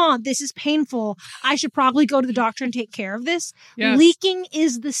 this is painful. I should probably go to the doctor and take care of this. Yes. Leaking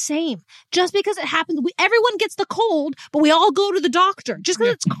is the same. Just because it happens, everyone gets the cold, but we all go to the doctor. Just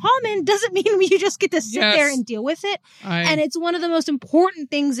because it's common doesn't mean you just get to sit there and deal with it. And it's one of the most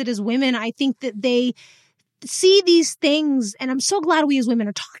important things that as women, I think that they see these things, and I'm so glad we as women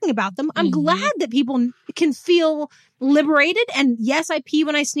are talking about them. I'm glad that people can feel liberated. And yes, I pee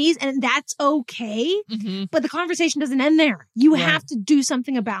when I sneeze, and that's okay. But the conversation doesn't end there. You have to do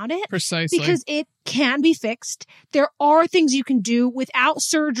something about it. Precisely. Because it can be fixed. There are things you can do without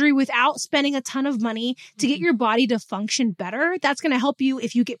surgery, without spending a ton of money to get your body to function better. That's going to help you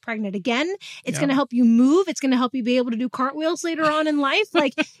if you get pregnant again. It's going to help you move. It's going to help you be able to do cartwheels later on in life.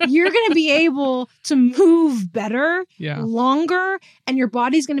 Like, you're going to be able to move better, longer, and your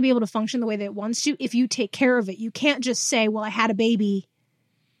body's going to be able to function the way that it wants to if you take care of it. You can't just say, well, I had a baby.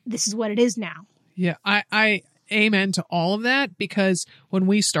 This is what it is now. Yeah, I amen to all of that, because when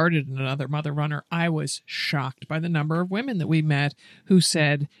we started Another Mother Runner, I was shocked by the number of women that we met who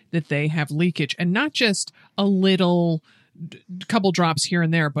said that they have leakage, and not just a little couple drops here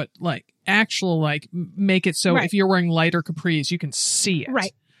and there, but like actual, like, make it so if you're wearing lighter capris, you can see it.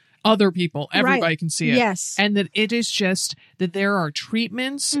 Right. Other people, everybody can see it. Yes. And that it is just that there are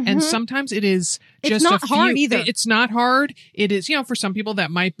treatments, and sometimes it is just it's not hard either. It's not hard. It is, for some people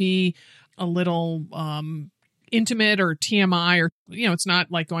that might be a little intimate or TMI, or, it's not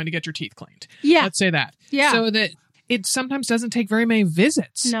like going to get your teeth cleaned. Yeah. Let's say that. Yeah. So that it sometimes doesn't take very many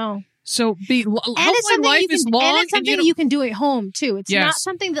visits. No. So hopefully life is long. And it's something you can do at home too. It's not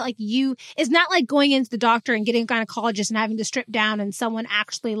something that it's not like going into the doctor and getting a gynecologist and having to strip down and someone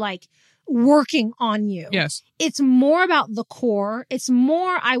actually like working on you. Yes. It's more about the core. It's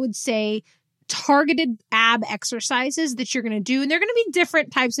more, I would say, targeted ab exercises that you're going to do. And they're going to be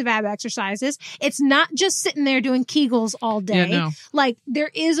different types of ab exercises. It's not just sitting there doing Kegels all day. Yeah, no. Like, there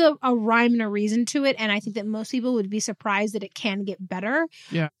is a rhyme and a reason to it. And I think that most people would be surprised that it can get better.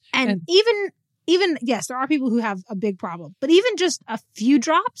 Yeah. And even, yes, there are people who have a big problem, but even just a few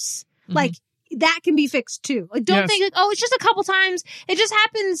drops, like, that can be fixed too. Like, don't think like, it's just a couple times. It just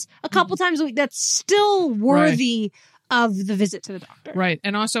happens a couple times a week. That's still worthy of the visit to the doctor. Right.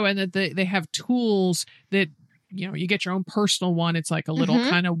 And also, and that they have tools that, you get your own personal one. It's like a little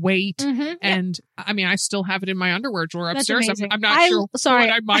kind of weight. And I mean, I still have it in my underwear drawer upstairs. I'm not sure what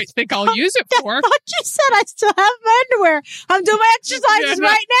I might think I'll use it for. I thought you said I still have my underwear. I'm doing my exercises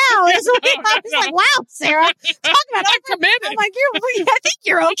right now. I was like, wow, Sarah, talk about I'm committed. I'm like, I think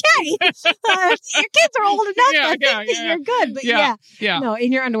you're okay. Your kids are old enough. I think that you're good. But no,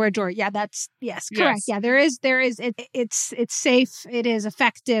 in your underwear drawer. Yeah, that's, correct. Yeah, there is, it's safe. It is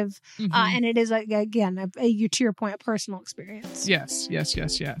effective. And it is, again, to your point, a personal experience. Yes.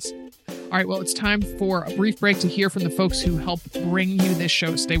 All right, well, it's time for a brief break to hear from the folks who help bring you this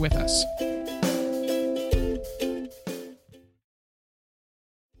show. Stay with us.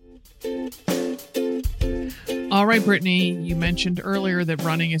 All right, Brittany, you mentioned earlier that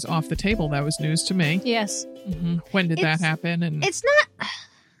running is off the table. That was news to me. Yes. When did that happen? And it's not...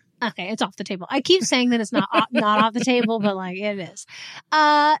 Okay, it's off the table. I keep saying that it's not off the table, but like, it is.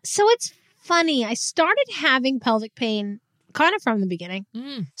 So it's funny. I started having pelvic pain kind of from the beginning.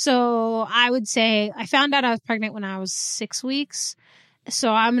 So I would say I found out I was pregnant when I was 6 weeks.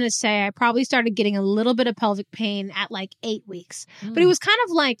 So I'm going to say I probably started getting a little bit of pelvic pain at like 8 weeks. But it was kind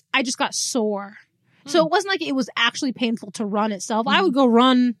of like I just got sore. So it wasn't like it was actually painful to run itself. I would go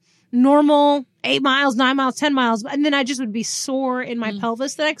run normal 8 miles, 9 miles, 10 miles. And then I just would be sore in my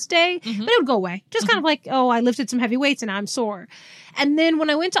pelvis the next day. But it would go away. Just kind of like, oh, I lifted some heavy weights and I'm sore. And then when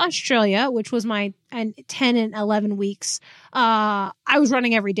I went to Australia, which was my 10 and 11 weeks, I was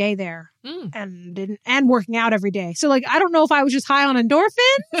running every day there and working out every day. So like, I don't know if I was just high on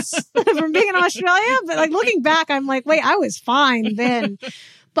endorphins from being in Australia, but like looking back, I'm like, wait, I was fine then.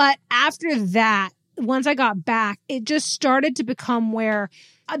 But after that, once I got back, it just started to become where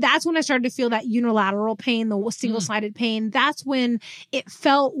that's when I started to feel that unilateral pain, the single-sided pain. That's when it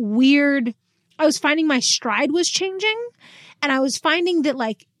felt weird. I was finding my stride was changing, and I was finding that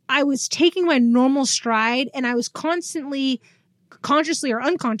like I was taking my normal stride and I was constantly, consciously or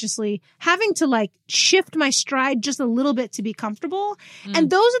unconsciously, having to like shift my stride just a little bit to be comfortable. And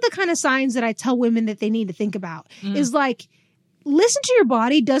those are the kind of signs that I tell women that they need to think about is like, listen to your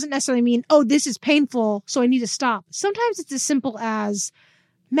body doesn't necessarily mean, oh, this is painful, so I need to stop. Sometimes it's as simple as,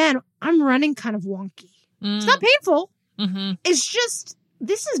 man, I'm running kind of wonky. It's not painful. It's just,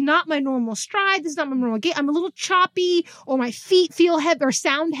 this is not my normal stride. This is not my normal gait. I'm a little choppy, or my feet feel heavy or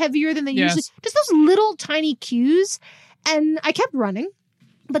sound heavier than they usually. Just those little tiny cues. And I kept running.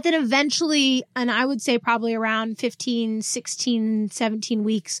 But then eventually, and I would say probably around 15, 16, 17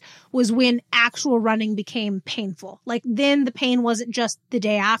 weeks was when actual running became painful. Like then the pain wasn't just the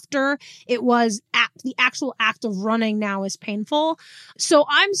day after. It was the actual act of running now is painful. So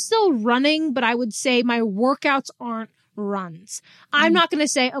I'm still running, but I would say my workouts aren't runs. I'm not going to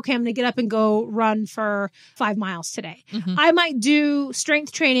say, okay, I'm going to get up and go run for 5 miles today. I might do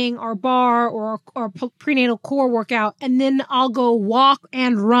strength training or bar or prenatal core workout, and then I'll go walk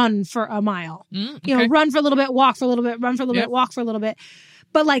and run for a mile. You know, run for a little bit, walk for a little bit, run for a little bit, walk for a little bit.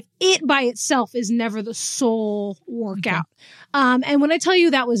 But like it by itself is never the sole workout. And when I tell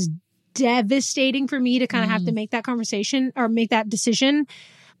you that was devastating for me to kind of have to make that conversation or make that decision,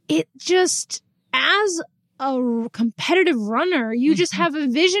 it just, as a competitive runner, you just have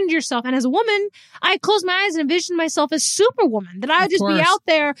envisioned yourself. And as a woman, I closed my eyes and envisioned myself as Superwoman, that I would just be out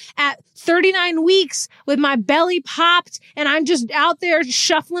there at 39 weeks with my belly popped and I'm just out there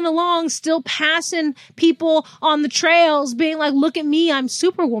shuffling along, still passing people on the trails, being like, look at me, I'm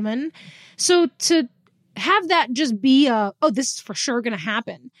Superwoman. So to have that just be oh, this is for sure going to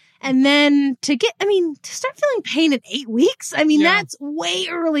happen. And then to start feeling pain at 8 weeks. I mean, that's way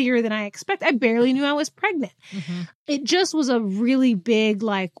earlier than I expect. I barely knew I was pregnant. It just was a really big,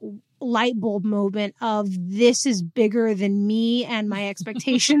 like, light bulb moment of this is bigger than me and my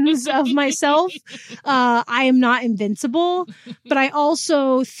expectations of myself. I am not invincible, but I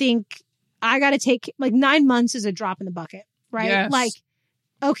also think I got to take, like, 9 months is a drop in the bucket, right? Yes. Like,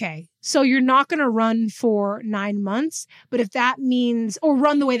 okay, so you're not going to run for 9 months, but if that means, or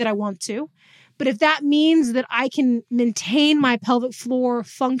run the way that I want to, but if that means that I can maintain my pelvic floor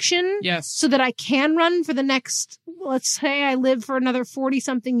function so that I can run for the next, let's say I live for another 40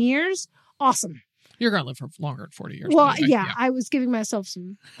 something years, awesome. You're going to live for longer than 40 years. Well, yeah, I was giving myself I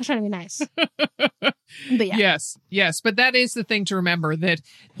was trying to be nice. But yeah. Yes. But that is the thing to remember, that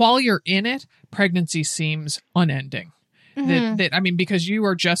while you're in it, pregnancy seems unending. That I mean, because you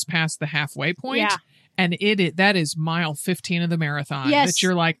are just past the halfway point, and that is mile 15 of the marathon. That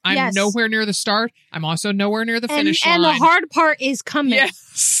you're like, I'm nowhere near the start. I'm also nowhere near the finish line. And the hard part is coming.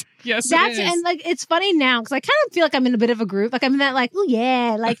 Yes, that's it is. And like it's funny now because I kind of feel like I'm in a bit of a groove. Like I'm in that like, oh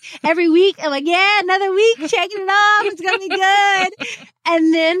yeah, like every week I'm like, yeah, another week, shaking it off, it's gonna be good.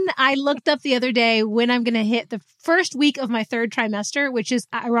 And then I looked up the other day when I'm gonna hit the first week of my third trimester, which is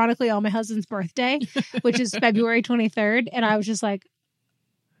ironically on my husband's birthday, which is February 23rd, and I was just like,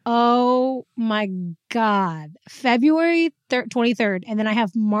 oh my God, February 23rd, and then I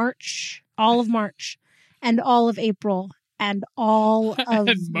have March, all of March, and all of April. And all of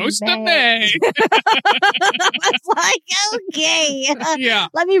and most of May. I was like, okay.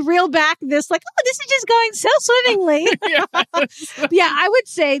 Let me reel back this, like, oh, this is just going so swimmingly. Yeah, I would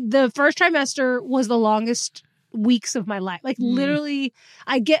say the first trimester was the longest weeks of my life. Like literally,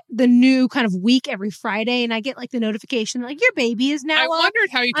 I get the new kind of week every Friday, and I get like the notification like your baby is now. I wondered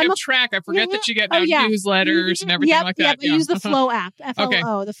how you kept track. I forget that you get newsletters and everything like that. I use the Flow app,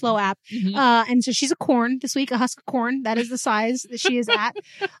 FLO, the Flow app. And so she's a corn this week, a husk of corn. That is the size that she is at.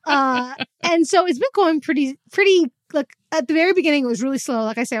 And so it's been going pretty. Like at the very beginning, it was really slow.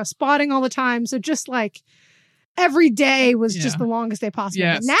 Like I say, I was spotting all the time. So just like every day was just the longest day possible.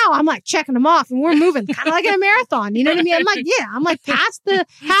 Yes. But now I'm like checking them off and we're moving kind of like in a marathon. You know what I mean? I'm like, I'm like past the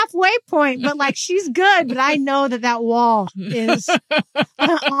halfway point, but like she's good. But I know that wall is on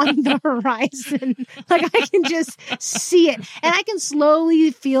the horizon. Like I can just see it and I can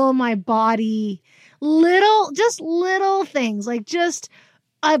slowly feel my body little things like just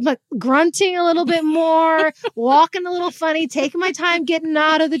I'm like grunting a little bit more, walking a little funny, taking my time getting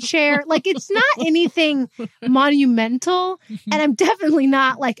out of the chair. Like it's not anything monumental. And I'm definitely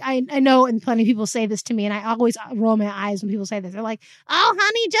not like, I know, and plenty of people say this to me, and I always roll my eyes when people say this. They're like, oh,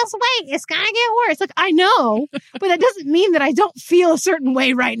 honey, just wait. It's going to get worse. Like, I know, but that doesn't mean that I don't feel a certain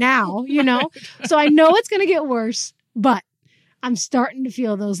way right now, you know? So I know it's going to get worse, but I'm starting to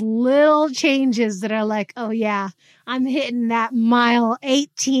feel those little changes that are like, oh yeah, I'm hitting that mile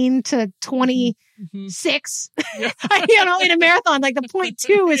 18 to 26, you know, in a marathon. Like the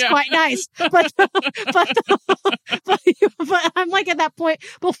 0.2 is quite nice, but I'm like at that point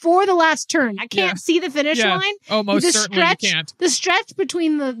before the last turn. I can't see the finish line. Oh, most certainly you can't. The stretch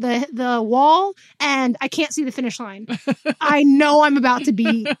between the wall and I can't see the finish line. I know I'm about to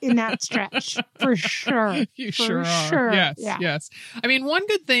be in that stretch for sure. You sure are. Yes. I mean, one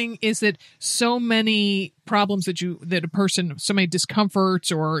good thing is that so many problems that a person, so many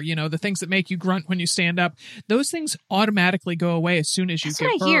discomforts or, you know, the things that make you grunt when you stand up, those things automatically go away as soon as you give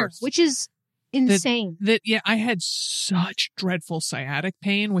birth. I hear, which is insane. I had such dreadful sciatic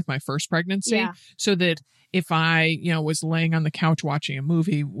pain with my first pregnancy. So that if I, you know, was laying on the couch watching a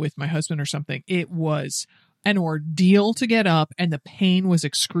movie with my husband or something, it was an ordeal to get up and the pain was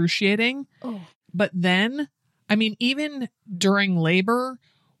excruciating. Oh. But then, I mean, even during labor,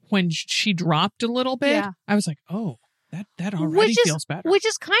 when she dropped a little bit, I was like, oh, that already feels better. Which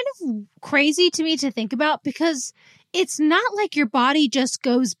is kind of crazy to me to think about because it's not like your body just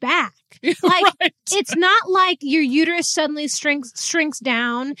goes back. Like it's not like your uterus suddenly shrinks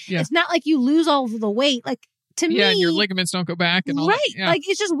down. Yeah. It's not like you lose all of the weight. Like to me, and your ligaments don't go back and all right. That. Yeah. Like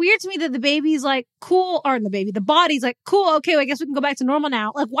it's just weird to me that the baby's like cool, or the body's like cool. Okay, well, I guess we can go back to normal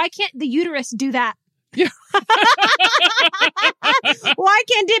now. Like why can't the uterus do that? Yeah. Why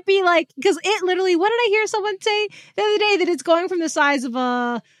can't it be like, because it literally, what did I hear someone say the other day, that it's going from the size of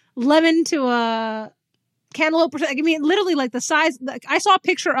a lemon to a cantaloupe. I mean, literally like the size, like, I saw a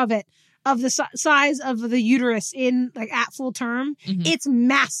picture of it, of the size of the uterus in like at full term. Mm-hmm. It's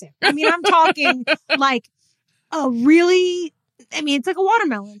massive. I mean, I'm talking like a really, I mean, it's like a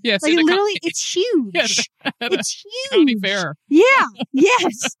watermelon. Yes, like literally, it's huge. It's huge. County fair. Yeah.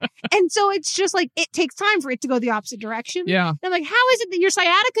 Yes. And so it's just like it takes time for it to go the opposite direction. Yeah. And I'm like, how is it that your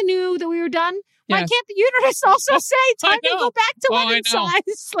sciatica knew that we were done? Why can't the uterus also say time to go back to lemon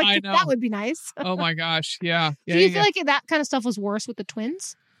size? Like that would be nice. Oh my gosh. Yeah. Do you feel like that kind of stuff was worse with the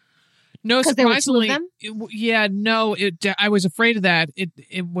twins? No, surprisingly, I was afraid of that.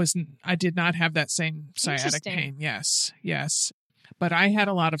 It wasn't. I did not have that same sciatic pain. Yes. But I had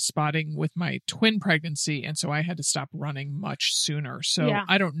a lot of spotting with my twin pregnancy, and so I had to stop running much sooner. So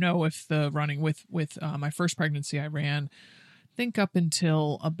I don't know if the running with my first pregnancy, I ran, I think up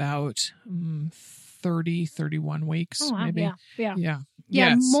until about 30, 31 weeks, maybe. Yeah.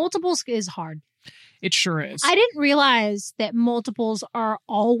 Yes. Multiples is hard. It sure is. I didn't realize that multiples are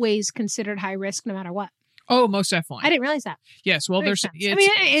always considered high risk no matter what. Oh, most definitely. I didn't realize that. Yes. Well, I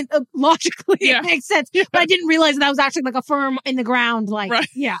mean, logically it makes sense, but I didn't realize that was actually like a firm in the ground. Like,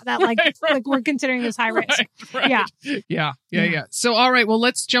 like we're considering this high risk. Right. Yeah. So, all right. Well,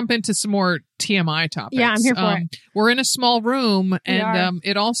 let's jump into some more TMI topics. Yeah, I'm here for it. We're in a small room and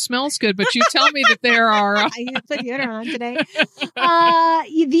it all smells good, but you tell me that there are. I put deodorant on today.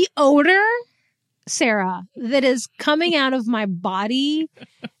 The odor, Sarah, that is coming out of my body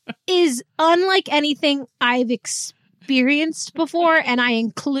is unlike anything I've experienced before, and I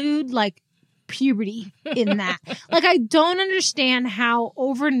include like puberty in that. Like I don't understand how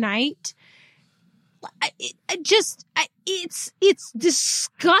overnight it's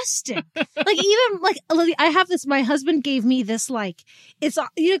disgusting. Like even like I have this, my husband gave me this, like it's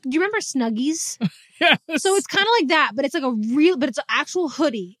do you remember Snuggies? Yes. So it's kind of like that, but it's like but it's an actual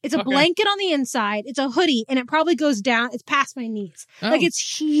hoodie. It's a blanket on the inside. It's a hoodie, and it probably goes down. It's past my knees. Oh. Like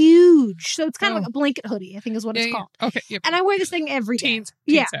it's huge. So it's kind of like a blanket hoodie, I think is what it's called. Okay. Yep. And I wear this thing every day. Teens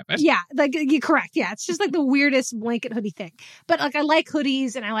have it. Yeah. Like you're correct. Yeah. It's just like the weirdest blanket hoodie thing. But like I like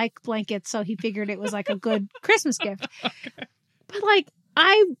hoodies and I like blankets, so he figured it was like a good Christmas gift. Okay. But like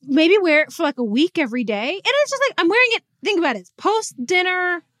I maybe wear it for like a week every day, and it's just like I'm wearing it. Think about it. Post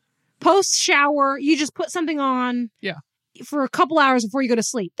dinner, post shower, you just put something on for a couple hours before you go to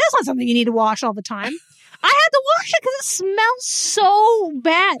sleep. That's not something you need to wash all the time. I had to wash it because it smells so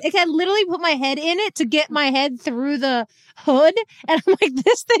bad. Like, I literally put my head in it to get my head through the hood. And I'm like,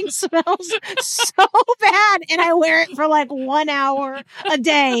 this thing smells so bad. And I wear it for like 1 hour a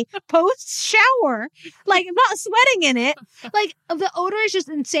day post shower. Like, I'm not sweating in it. Like, the odor is just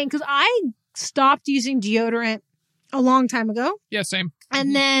insane because I stopped using deodorant a long time ago. Yeah, same.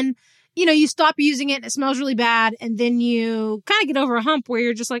 And then, you know, you stop using it and it smells really bad. And then you kind of get over a hump where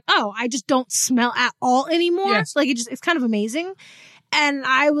you're just like, oh, I just don't smell at all anymore. Yes. Like, it's kind of amazing. And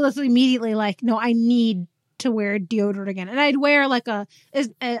I was immediately like, no, I need to wear deodorant again. And I'd wear like a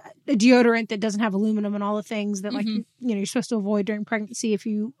deodorant that doesn't have aluminum and all the things that, like, you know, you're supposed to avoid during pregnancy if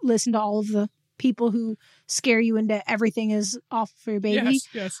you listen to all of the people who scare you into everything is awful for your baby.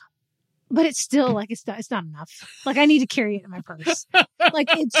 Yes. But it's still like, it's not enough. Like, I need to carry it in my purse. Like,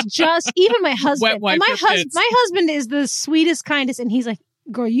 it's just, even my husband. Wet wipe My husband is the sweetest, kindest. And he's like,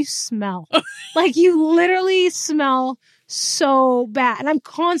 girl, you smell. Like, you literally smell so bad. And I'm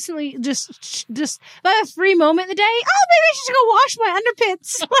constantly just by a free moment in the day, oh, maybe I should go wash my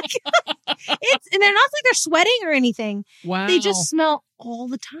underpits. Like, and they're not like they're sweating or anything. Wow. They just smell all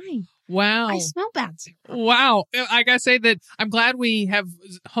the time. Wow. I smell bad, Sarah. Wow. I gotta say that I'm glad we have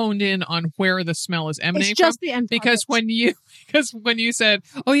honed in on where the smell is emanating It's just from. the end Because when you said,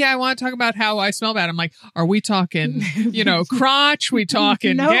 oh yeah, I want to talk about how I smell bad, I'm like, are we talking, you know, crotch? We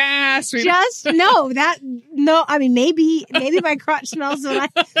talking Nope. I gas? mean, maybe my crotch smells,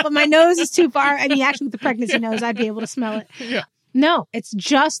 but my nose is too far. I mean, actually with the pregnancy nose, I'd be able to smell it. Yeah. No, it's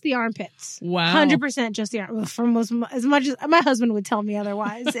just the armpits. Wow. 100% just the armpits. From as much as my husband would tell me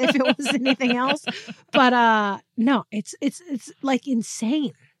otherwise if it was anything else. But no, it's like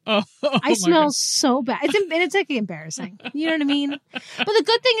insane. I smell so bad. It's like embarrassing. You know what I mean? But the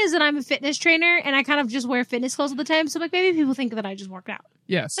good thing is that I'm a fitness trainer and I kind of just wear fitness clothes all the time. So like maybe people think that I just worked out.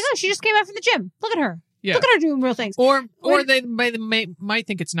 Yes. Like, oh, she just came out from the gym. Look at her. Yeah. Look at her doing real things. Or they might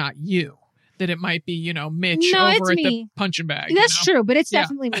think it's not you. That it might be, you know, Mitch No, over it's at me. the punching bag. That's you know? true, but it's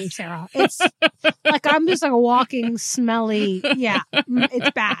definitely me, Sarah. It's like I'm just like a walking, smelly. Yeah,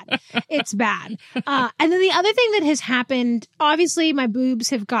 it's bad. It's bad. And then the other thing that has happened, obviously, my boobs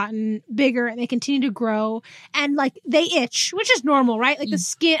have gotten bigger and they continue to grow, and like they itch, which is normal, right? Like the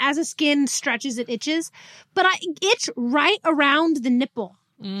skin, as the skin stretches, it itches. But I itch right around the nipple.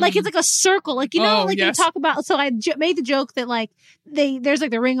 Like it's like a circle, like, you know, yes. you talk about. So I made the joke that like there's like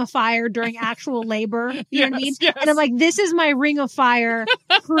the ring of fire during actual labor. You know what I mean? Yes. And I'm like, this is my ring of fire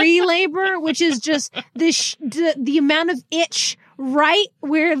pre-labor, which is just the amount of itch right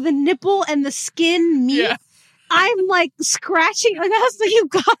where the nipple and the skin meet. Yeah. I'm like scratching. Like, I was like, you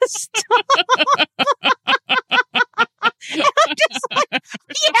gotta stop. And I'm just like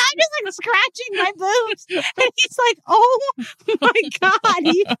scratching my boobs. And he's like, oh my God,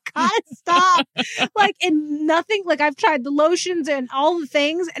 you gotta stop. Like, and nothing, like I've tried the lotions and all the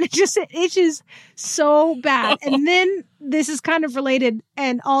things and it itches so bad. And then this is kind of related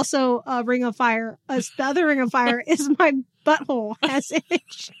and also a ring of fire. The other ring of fire is my butthole has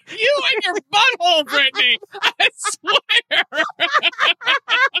itch. You and your butthole, Brittany. I swear.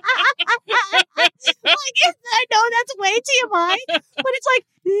 I know that's way TMI, but it's like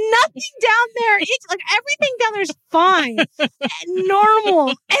nothing down there. It's like everything down there is fine and normal.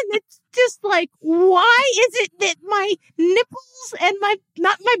 And it's just like, why is it that my nipples and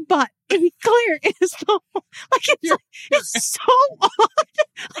not my butt, to be clear, is so, like, it's so odd.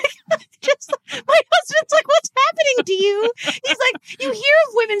 Like, just, my husband's like, what's happening to you? He's like, you hear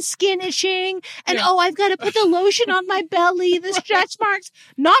of women's skin itching and, I've got to put the lotion on my belly, the stretch marks.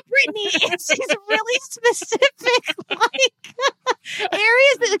 Not Brittany. It's these really specific, like,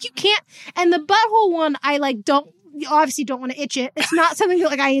 areas that, like, you can't, and the butthole one, I, like, obviously don't want to itch it. It's not something that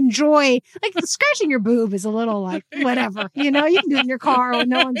like I enjoy. Like scratching your boob is a little like whatever, you know, you can do it in your car when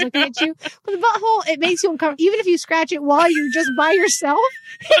no one's looking at you. But the butthole, it makes you uncomfortable. Even if you scratch it while you're just by yourself,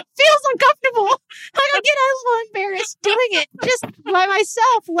 it feels uncomfortable. Like I get a little embarrassed doing it just by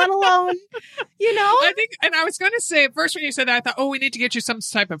myself, let alone, you know? I think, and I was going to say at first when you said that, I thought, oh, we need to get you some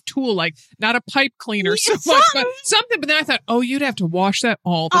type of tool, like not a pipe cleaner so much, but something. But then I thought, oh, you'd have to wash that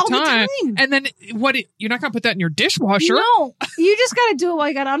all the time. And then you're not going to put that in your dishwasher. No, you just got to do it while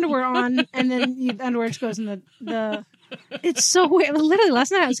you got underwear on, and then the underwear just goes in the. It's so weird. Literally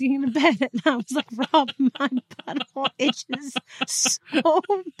last night I was getting into bed and I was like, Rob, my butthole itches so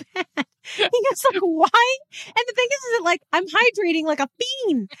bad. He goes like, why? And the thing is that like I'm hydrating like a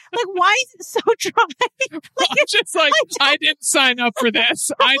fiend. Like, why is it so dry? Like, I'm just like, I didn't sign up for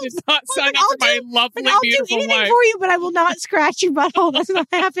this. I did not sign up for my lovely, I'll beautiful do anything life. for you, but I will not scratch your butthole. That's not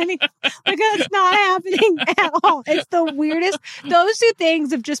happening. Like, that's not happening at all. It's the weirdest. Those two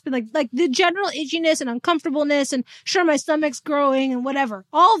things have just been like the general itchiness and uncomfortableness and sure, my stomach's growing and whatever.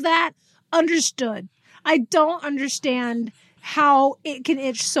 All of that, understood. I don't understand how it can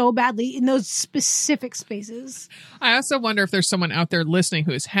itch so badly in those specific spaces. I also wonder if there's someone out there listening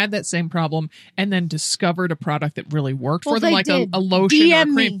who has had that same problem and then discovered a product that really worked for them, like a lotion DM or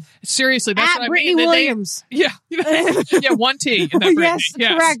a cream. me. Seriously, that's At what I Brittany mean. Williams. Yeah, 1 T in that Brittany.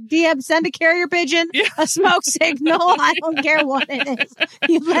 Yes, correct. DM, send a carrier pigeon, a smoke signal. I don't care what it is.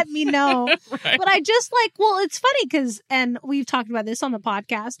 You let me know. Right. But I just like, well, it's funny because, and we've talked about this on the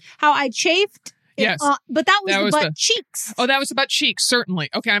podcast, how I chafed. Yes. But that was That the was butt cheeks. Oh, that was about cheeks, certainly.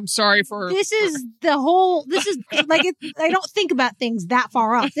 Okay, I'm sorry for... This is the whole, this is like, I don't think about things that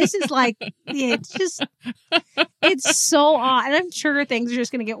far off. This is like, it's just, it's so odd. And I'm sure things are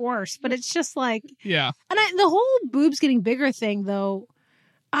just going to get worse, but it's just like, Yeah. and the whole boobs getting bigger thing though,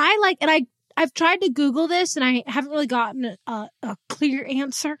 I like, and I've tried to Google this and I haven't really gotten a clear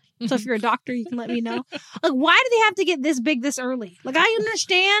answer. So if you're a doctor, you can let me know. Like, why do they have to get this big this early? Like, I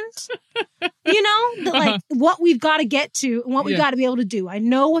understand, that, like what we've got to get to and what we've got to be able to do. I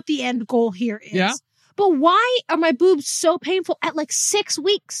know what the end goal here is. Yeah. But why are my boobs so painful at like 6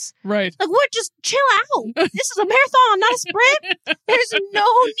 weeks? Right. Like, what? Just chill out. This is a marathon, not a sprint. There's no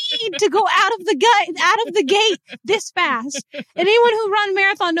need to go out of the gate this fast. And anyone who runs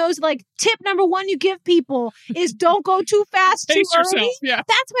marathon knows, like, tip number 1 you give people is don't go too fast, too early. Yeah.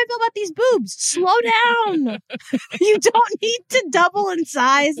 That's what I feel about these boobs. Slow down. You don't need to double in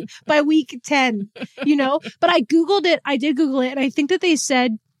size by week 10, But I Googled it. I did Google it. And I think that they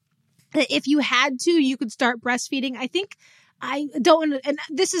said that if you had to, you could start breastfeeding. I think I don't, and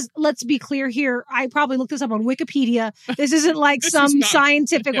this is, let's be clear here. I probably looked this up on Wikipedia. This isn't like some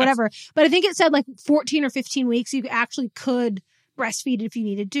scientific whatever, but I think it said like 14 or 15 weeks, you actually could breastfeed if you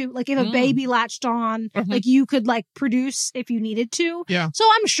needed to. Like if a baby latched on, like you could like produce if you needed to. Yeah. So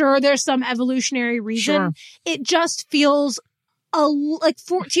I'm sure there's some evolutionary reason. Sure. It just feels like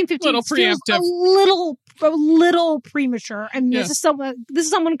 14, 15 feels a little premature. And this is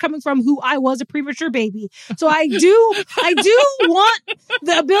someone coming from who I was a premature baby. So I do want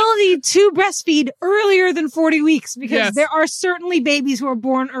the ability to breastfeed earlier than 40 weeks because there are certainly babies who are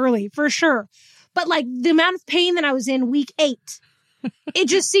born early for sure. But like the amount of pain that I was in week 8, it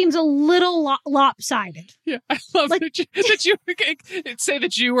just seems a little lopsided. Yeah, I love that you say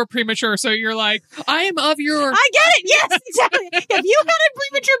that you were premature. So you're like, I am of your... I get it. Yes, exactly. If you had a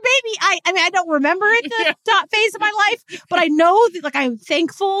premature baby, I mean, I don't remember it the top phase of my life, but I know that like I'm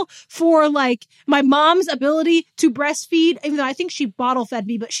thankful for like my mom's ability to breastfeed, even though I think she bottle fed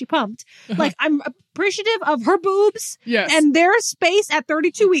me, but she pumped. Like I'm appreciative of her boobs and their space at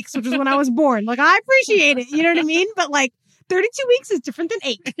 32 weeks, which is when I was born. Like I appreciate it. You know what I mean? But like 32 weeks is different than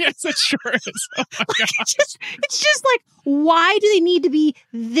 8. Yes, it sure is. Oh my God. It's just like, why do they need to be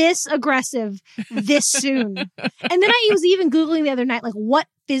this aggressive this soon? And then I was even Googling the other night, like, what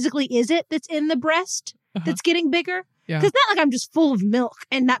physically is it that's in the breast that's getting bigger? Because not like I'm just full of milk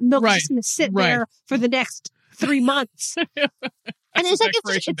and that milk is just going to sit there for the next 3 months. And it's like,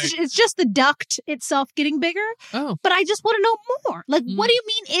 it's just the duct itself getting bigger. Oh. But I just want to know more. Like, what do you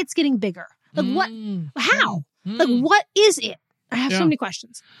mean it's getting bigger? Like, what? How? Like, what is it? I have so many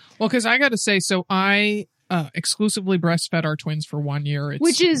questions. Well, because I got to say, so I exclusively breastfed our twins for 1 year.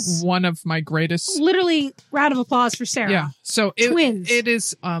 Which is one of my greatest... Literally, round of applause for Sarah. Yeah. So twins. It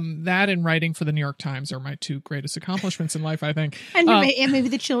is that and writing for the New York Times are my 2 greatest accomplishments in life, I think. And maybe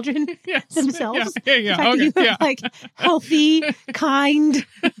the children themselves. Yeah. The fact that you have, like, healthy, kind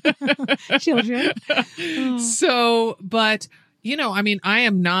children. So, but, I mean, I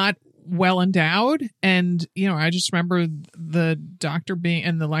am not well endowed, and I just remember the doctor being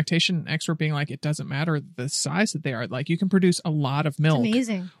and the lactation expert being like, it doesn't matter the size that they are, like you can produce a lot of milk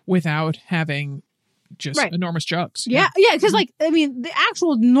without having just enormous jugs. Because like I mean the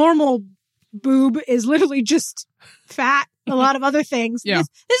actual normal boob is literally just fat, a lot of other things. This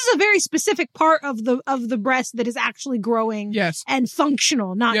is a very specific part of the breast that is actually growing and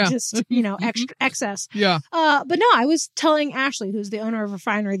functional, not just extra excess. But no, I was telling Ashley, who's the owner of a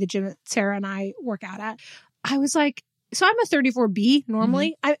refinery, the gym that Sarah and I work out at, I was like, so I'm a 34B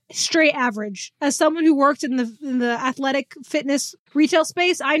normally. I'm straight average. As someone who worked in the athletic fitness retail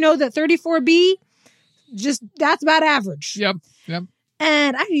space, I know that 34B, that's about average. Yep.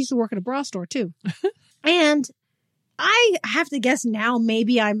 And I used to work at a bra store too. And I have to guess now,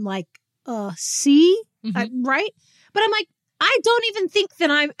 maybe I'm like C, right? But I'm like, I don't even think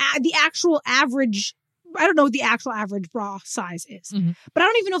that I'm the actual average. I don't know what the actual average bra size is, but I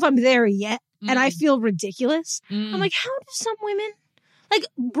don't even know if I'm there yet. And I feel ridiculous. I'm like, how do some women, like,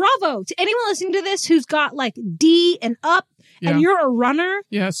 bravo to anyone listening to this who's got like D and up and you're a runner.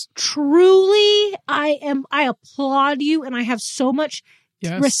 Yes. Truly, I applaud you and I have so much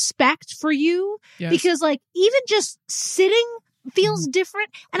respect for you because like even just sitting feels different.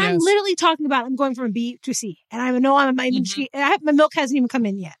 And I'm literally talking about, I'm going from a B to a C. And I know my milk hasn't even come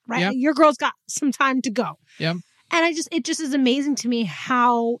in yet, right? Yep. Your girl's got some time to go. Yep. And it just is amazing to me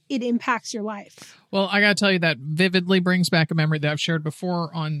how it impacts your life. Well, I got to tell you, that vividly brings back a memory that I've shared before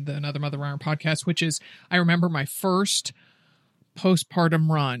on the Another Mother Runner podcast, which is I remember my first postpartum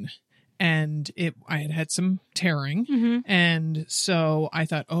run. And I had some tearing. And so I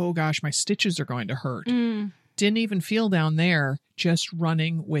thought, oh gosh, my stitches are going to hurt. Didn't even feel down there, just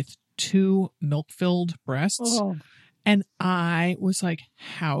running with 2 milk-filled breasts. Oh. And I was like,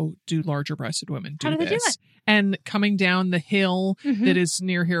 how do larger breasted women do this? How do they do it? And coming down the hill that is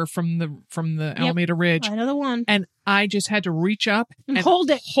near here from the Alameda Ridge. I know the one. And I just had to reach up and hold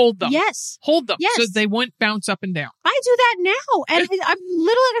it. Hold them. Yes. Hold them. Yes. So they wouldn't bounce up and down. I do that now. And I'm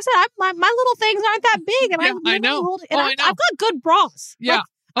little, like I said, my little things aren't that big. And I know. Holding, and I've got good bras. Yeah.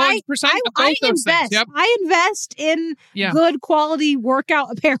 Like, I invest. Yep. I invest in good quality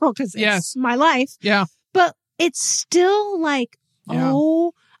workout apparel because it's my life. Yeah. But it's still like,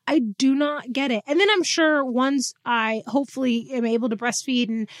 I do not get it. And then I'm sure once I hopefully am able to breastfeed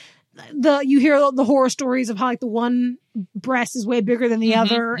and you hear the horror stories of how like the one breast is way bigger than the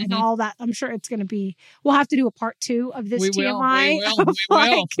other and all that. I'm sure it's going to be, we'll have to do a part 2 of this TMI. We will.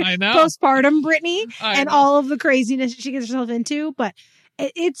 I know. Postpartum Brittany and all of the craziness she gets herself into. But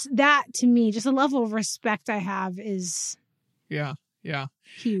it's that to me, just a level of respect I have is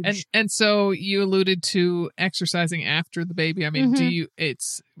huge. And so you alluded to exercising after the baby. I mean,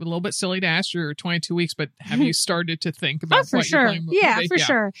 it's a little bit silly to ask, you're 22 weeks, but have you started to think about you're playing with? Yeah, for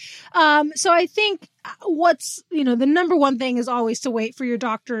sure. So I think what's, the number one thing is always to wait for your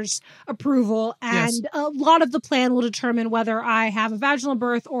doctor's approval. And a lot of the plan will determine whether I have a vaginal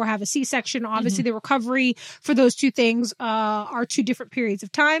birth or have a C-section. Obviously, the recovery for those 2 things are 2 different periods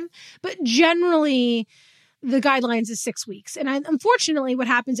of time. But generally, the guidelines is 6 weeks. And unfortunately, what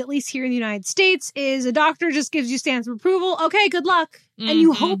happens, at least here in the United States, is a doctor just gives you stamp of approval. Okay, good luck. And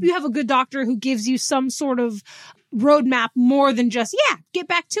you hope you have a good doctor who gives you some sort of roadmap more than just, get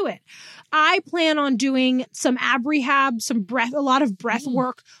back to it. I plan on doing some ab rehab, a lot of breath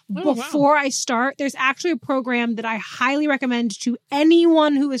work before I start. There's actually a program that I highly recommend to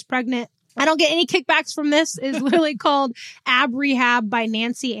anyone who is pregnant. I don't get any kickbacks from this. It's literally called Ab Rehab by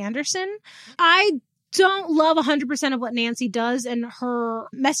Nancy Anderson. I don't love 100% of what Nancy does and her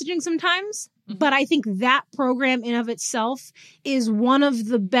messaging sometimes, but I think that program in of itself is one of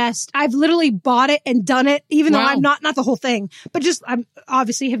the best. I've literally bought it and done it, even though I'm not the whole thing, but just I'm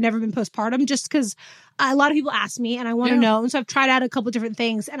obviously have never been postpartum just because a lot of people ask me and I want to know. And so I've tried out a couple of different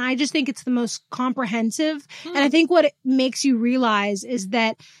things and I just think it's the most comprehensive. And I think what it makes you realize is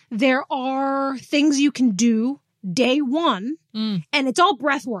that there are things you can do day one, and it's all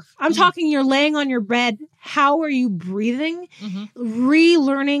breath work. I'm talking you're laying on your bed. How are you breathing?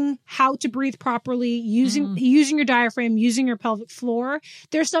 Relearning how to breathe properly, using your diaphragm, using your pelvic floor.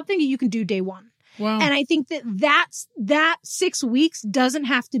 There's something that you can do day one. Wow. And I think that 6 weeks doesn't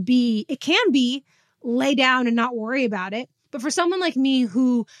have to be, it can be lay down and not worry about it. But for someone like me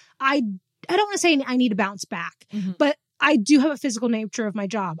who I don't want to say I need to bounce back, but I do have a physical nature of my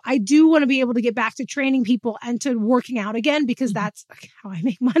job. I do want to be able to get back to training people and to working out again because that's how I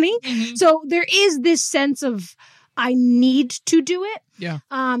make money. So there is this sense of I need to do it. Yeah.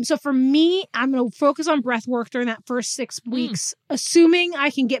 So for me, I'm going to focus on breath work during that first 6 weeks, assuming I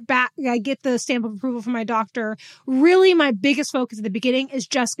can get the stamp of approval from my doctor. Really, my biggest focus at the beginning is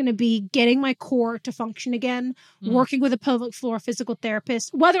just going to be getting my core to function again, working with a pelvic floor physical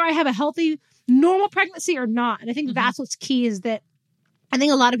therapist, whether I have a healthy, normal pregnancy or not. And I think that's what's key is that I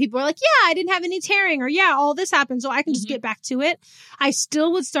think a lot of people are like, I didn't have any tearing or all this happened. So I can just get back to it. I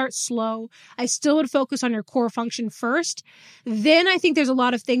still would start slow. I still would focus on your core function first. Then I think there's a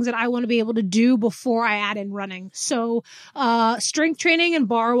lot of things that I want to be able to do before I add in running. So, strength training and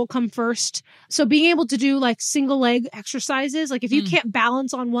bar will come first. So being able to do like single leg exercises, like if you can't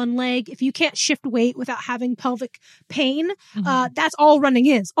balance on one leg, if you can't shift weight without having pelvic pain, that's all running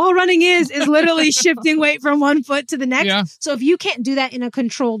is. All running is literally shifting weight from one foot to the next. Yeah. So if you can't do that in in a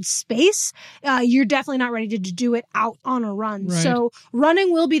controlled space, you're definitely not ready to do it out on a run. Right. So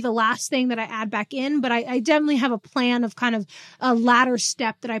running will be the last thing that I add back in, but I definitely have a plan of kind of a ladder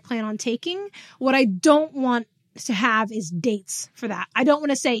step that I plan on taking. What I don't want to have is dates for that. I don't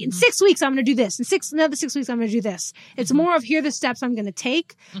want to say in 6 weeks I'm going to do this. Another 6 weeks I'm going to do this. It's more of here are the steps I'm going to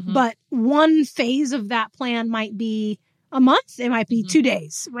take. But one phase of that plan might be a month. It might be 2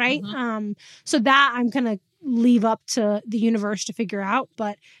 days, right? So that I'm going to leave up to the universe to figure out.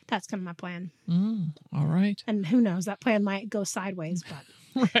 But that's kind of my plan. All right. And who knows? That plan might go sideways, but.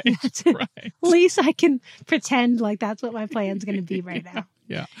 Right. At least I can pretend like that's what my plan's going to be right now.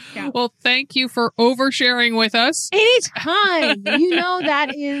 Yeah. Well, thank you for oversharing with us. Anytime.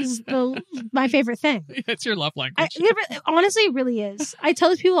 That is my favorite thing. It's your love language. Honestly, it really is. I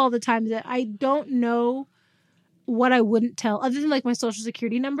tell people all the time that I don't know what I wouldn't tell, other than like my social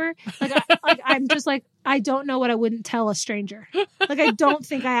security number. I'm just like, I don't know what I wouldn't tell a stranger. Like, I don't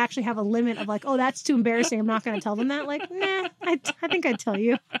think I actually have a limit of like, oh, that's too embarrassing, I'm not going to tell them that. Like, nah, I think I'd tell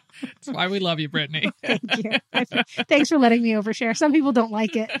you. That's why we love you, Brittany. Thank you. Thanks for letting me overshare. Some people don't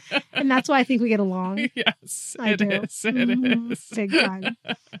like it, and that's why I think we get along. Yes, It is. Big time.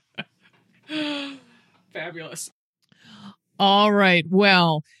 Fabulous. All right.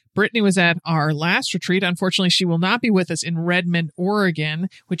 Well, Brittany was at our last retreat. Unfortunately, she will not be with us in Redmond, Oregon,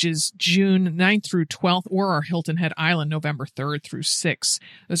 which is June 9th through 12th, or our Hilton Head Island, November 3rd through 6th.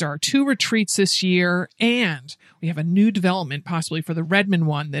 Those are our 2 retreats this year. And we have a new development possibly for the Redmond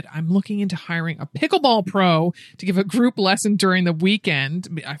one that I'm looking into hiring a pickleball pro to give a group lesson during the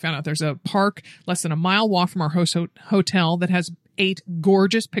weekend. I found out there's a park less than a mile walk from our host hotel that has 8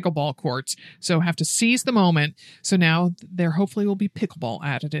 gorgeous pickleball courts. So have to seize the moment. So now there hopefully will be pickleball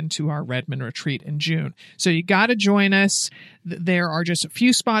added into our Redmond retreat in June. So you got to join us. There are just a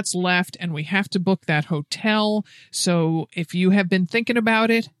few spots left and we have to book that hotel. So if you have been thinking about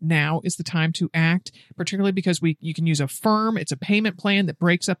it, now is the time to act, particularly because you can use Affirm. It's a payment plan that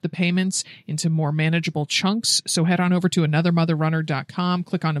breaks up the payments into more manageable chunks. So head on over to anothermotherrunner.com,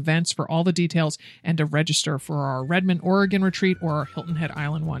 click on events for all the details and to register for our Redmond, Oregon retreat or our Hilton Head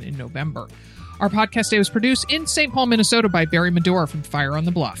Island one in November. Our podcast day was produced in St. Paul, Minnesota by Barry Medora from Fire on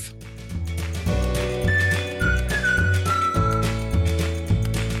the Bluff.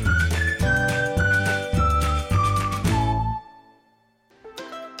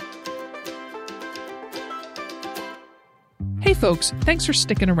 Hey folks, thanks for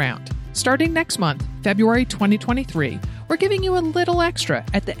sticking around. Starting next month, February 2023, we're giving you a little extra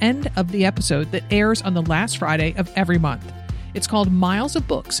at the end of the episode that airs on the last Friday of every month. It's called Miles of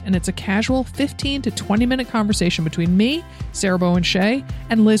Books, and it's a casual 15 to 20-minute conversation between me, Sarah Bowen Shea,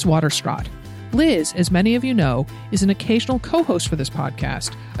 and Liz Waterstraat. Liz, as many of you know, is an occasional co-host for this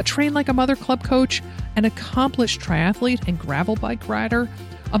podcast, a Train Like a Mother club coach, an accomplished triathlete and gravel bike rider,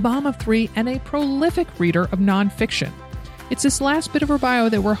 a mom of 3, and a prolific reader of nonfiction. It's this last bit of her bio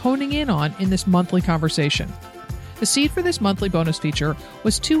that we're honing in on in this monthly conversation. The seed for this monthly bonus feature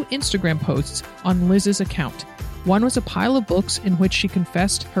was 2 Instagram posts on Liz's account. One was a pile of books in which she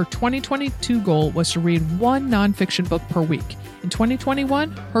confessed her 2022 goal was to read 1 nonfiction book per week. In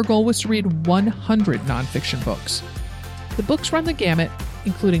 2021, her goal was to read 100 nonfiction books. The books run the gamut,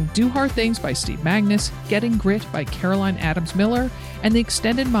 including Do Hard Things by Steve Magnus, Getting Grit by Caroline Adams Miller, and The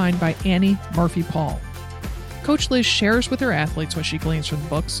Extended Mind by Annie Murphy Paul. Coach Liz shares with her athletes what she gleans from the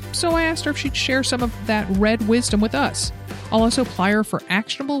books, so I asked her if she'd share some of that read wisdom with us. I'll also ply her for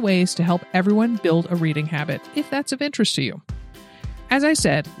actionable ways to help everyone build a reading habit, if that's of interest to you. As I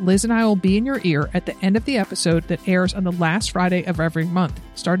said, Liz and I will be in your ear at the end of the episode that airs on the last Friday of every month,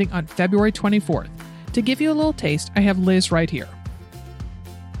 starting on February 24th. To give you a little taste, I have Liz right here.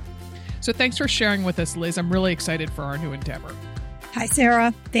 So thanks for sharing with us, Liz. I'm really excited for our new endeavor. Hi,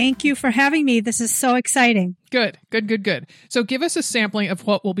 Sarah. Thank you for having me. This is so exciting. Good. So give us a sampling of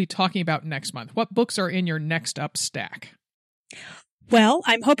what we'll be talking about next month. What books are in your next up stack? Well,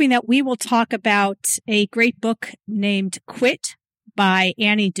 I'm hoping that we will talk about a great book named Quit by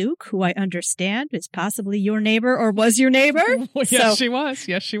Annie Duke, who I understand is possibly your neighbor or was your neighbor. Yes, she was.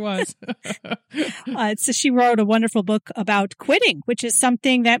 So she wrote a wonderful book about quitting, which is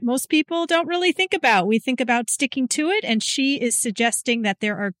something that most people don't really think about. We think about sticking to it, and she is suggesting that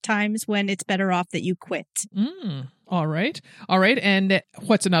there are times when it's better off that you quit. All right. And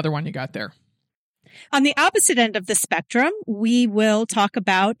what's another one you got there? On the opposite end of the spectrum, we will talk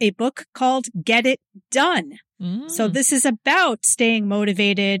about a book called Get It Done. So this is about staying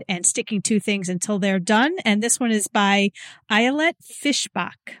motivated and sticking to things until they're done. And this one is by Ayelet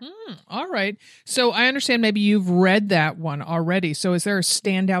Fishbach. All right. So I understand maybe you've read that one already. So is there a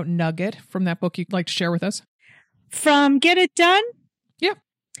standout nugget from that book you'd like to share with us? From Get It Done? Yeah.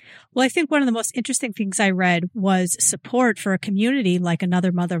 Well, I think one of the most interesting things I read was support for a community like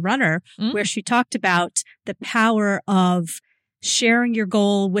Another Mother Runner, where she talked about the power of sharing your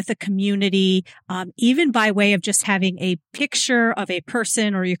goal with a community, even by way of just having a picture of a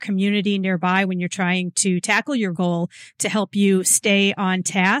person or your community nearby when you're trying to tackle your goal to help you stay on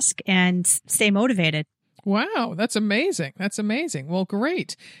task and stay motivated. Wow, that's amazing. That's amazing. Well,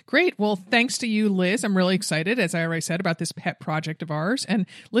 great. Great. Well, thanks to you, Liz. I'm really excited, as I already said, about this pet project of ours. And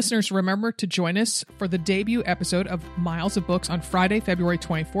listeners, remember to join us for the debut episode of Miles of Books on Friday, February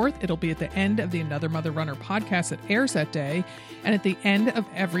 24th. It'll be at the end of the Another Mother Runner podcast that airs that day and at the end of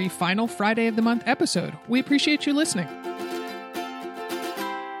every final Friday of the month episode. We appreciate you listening.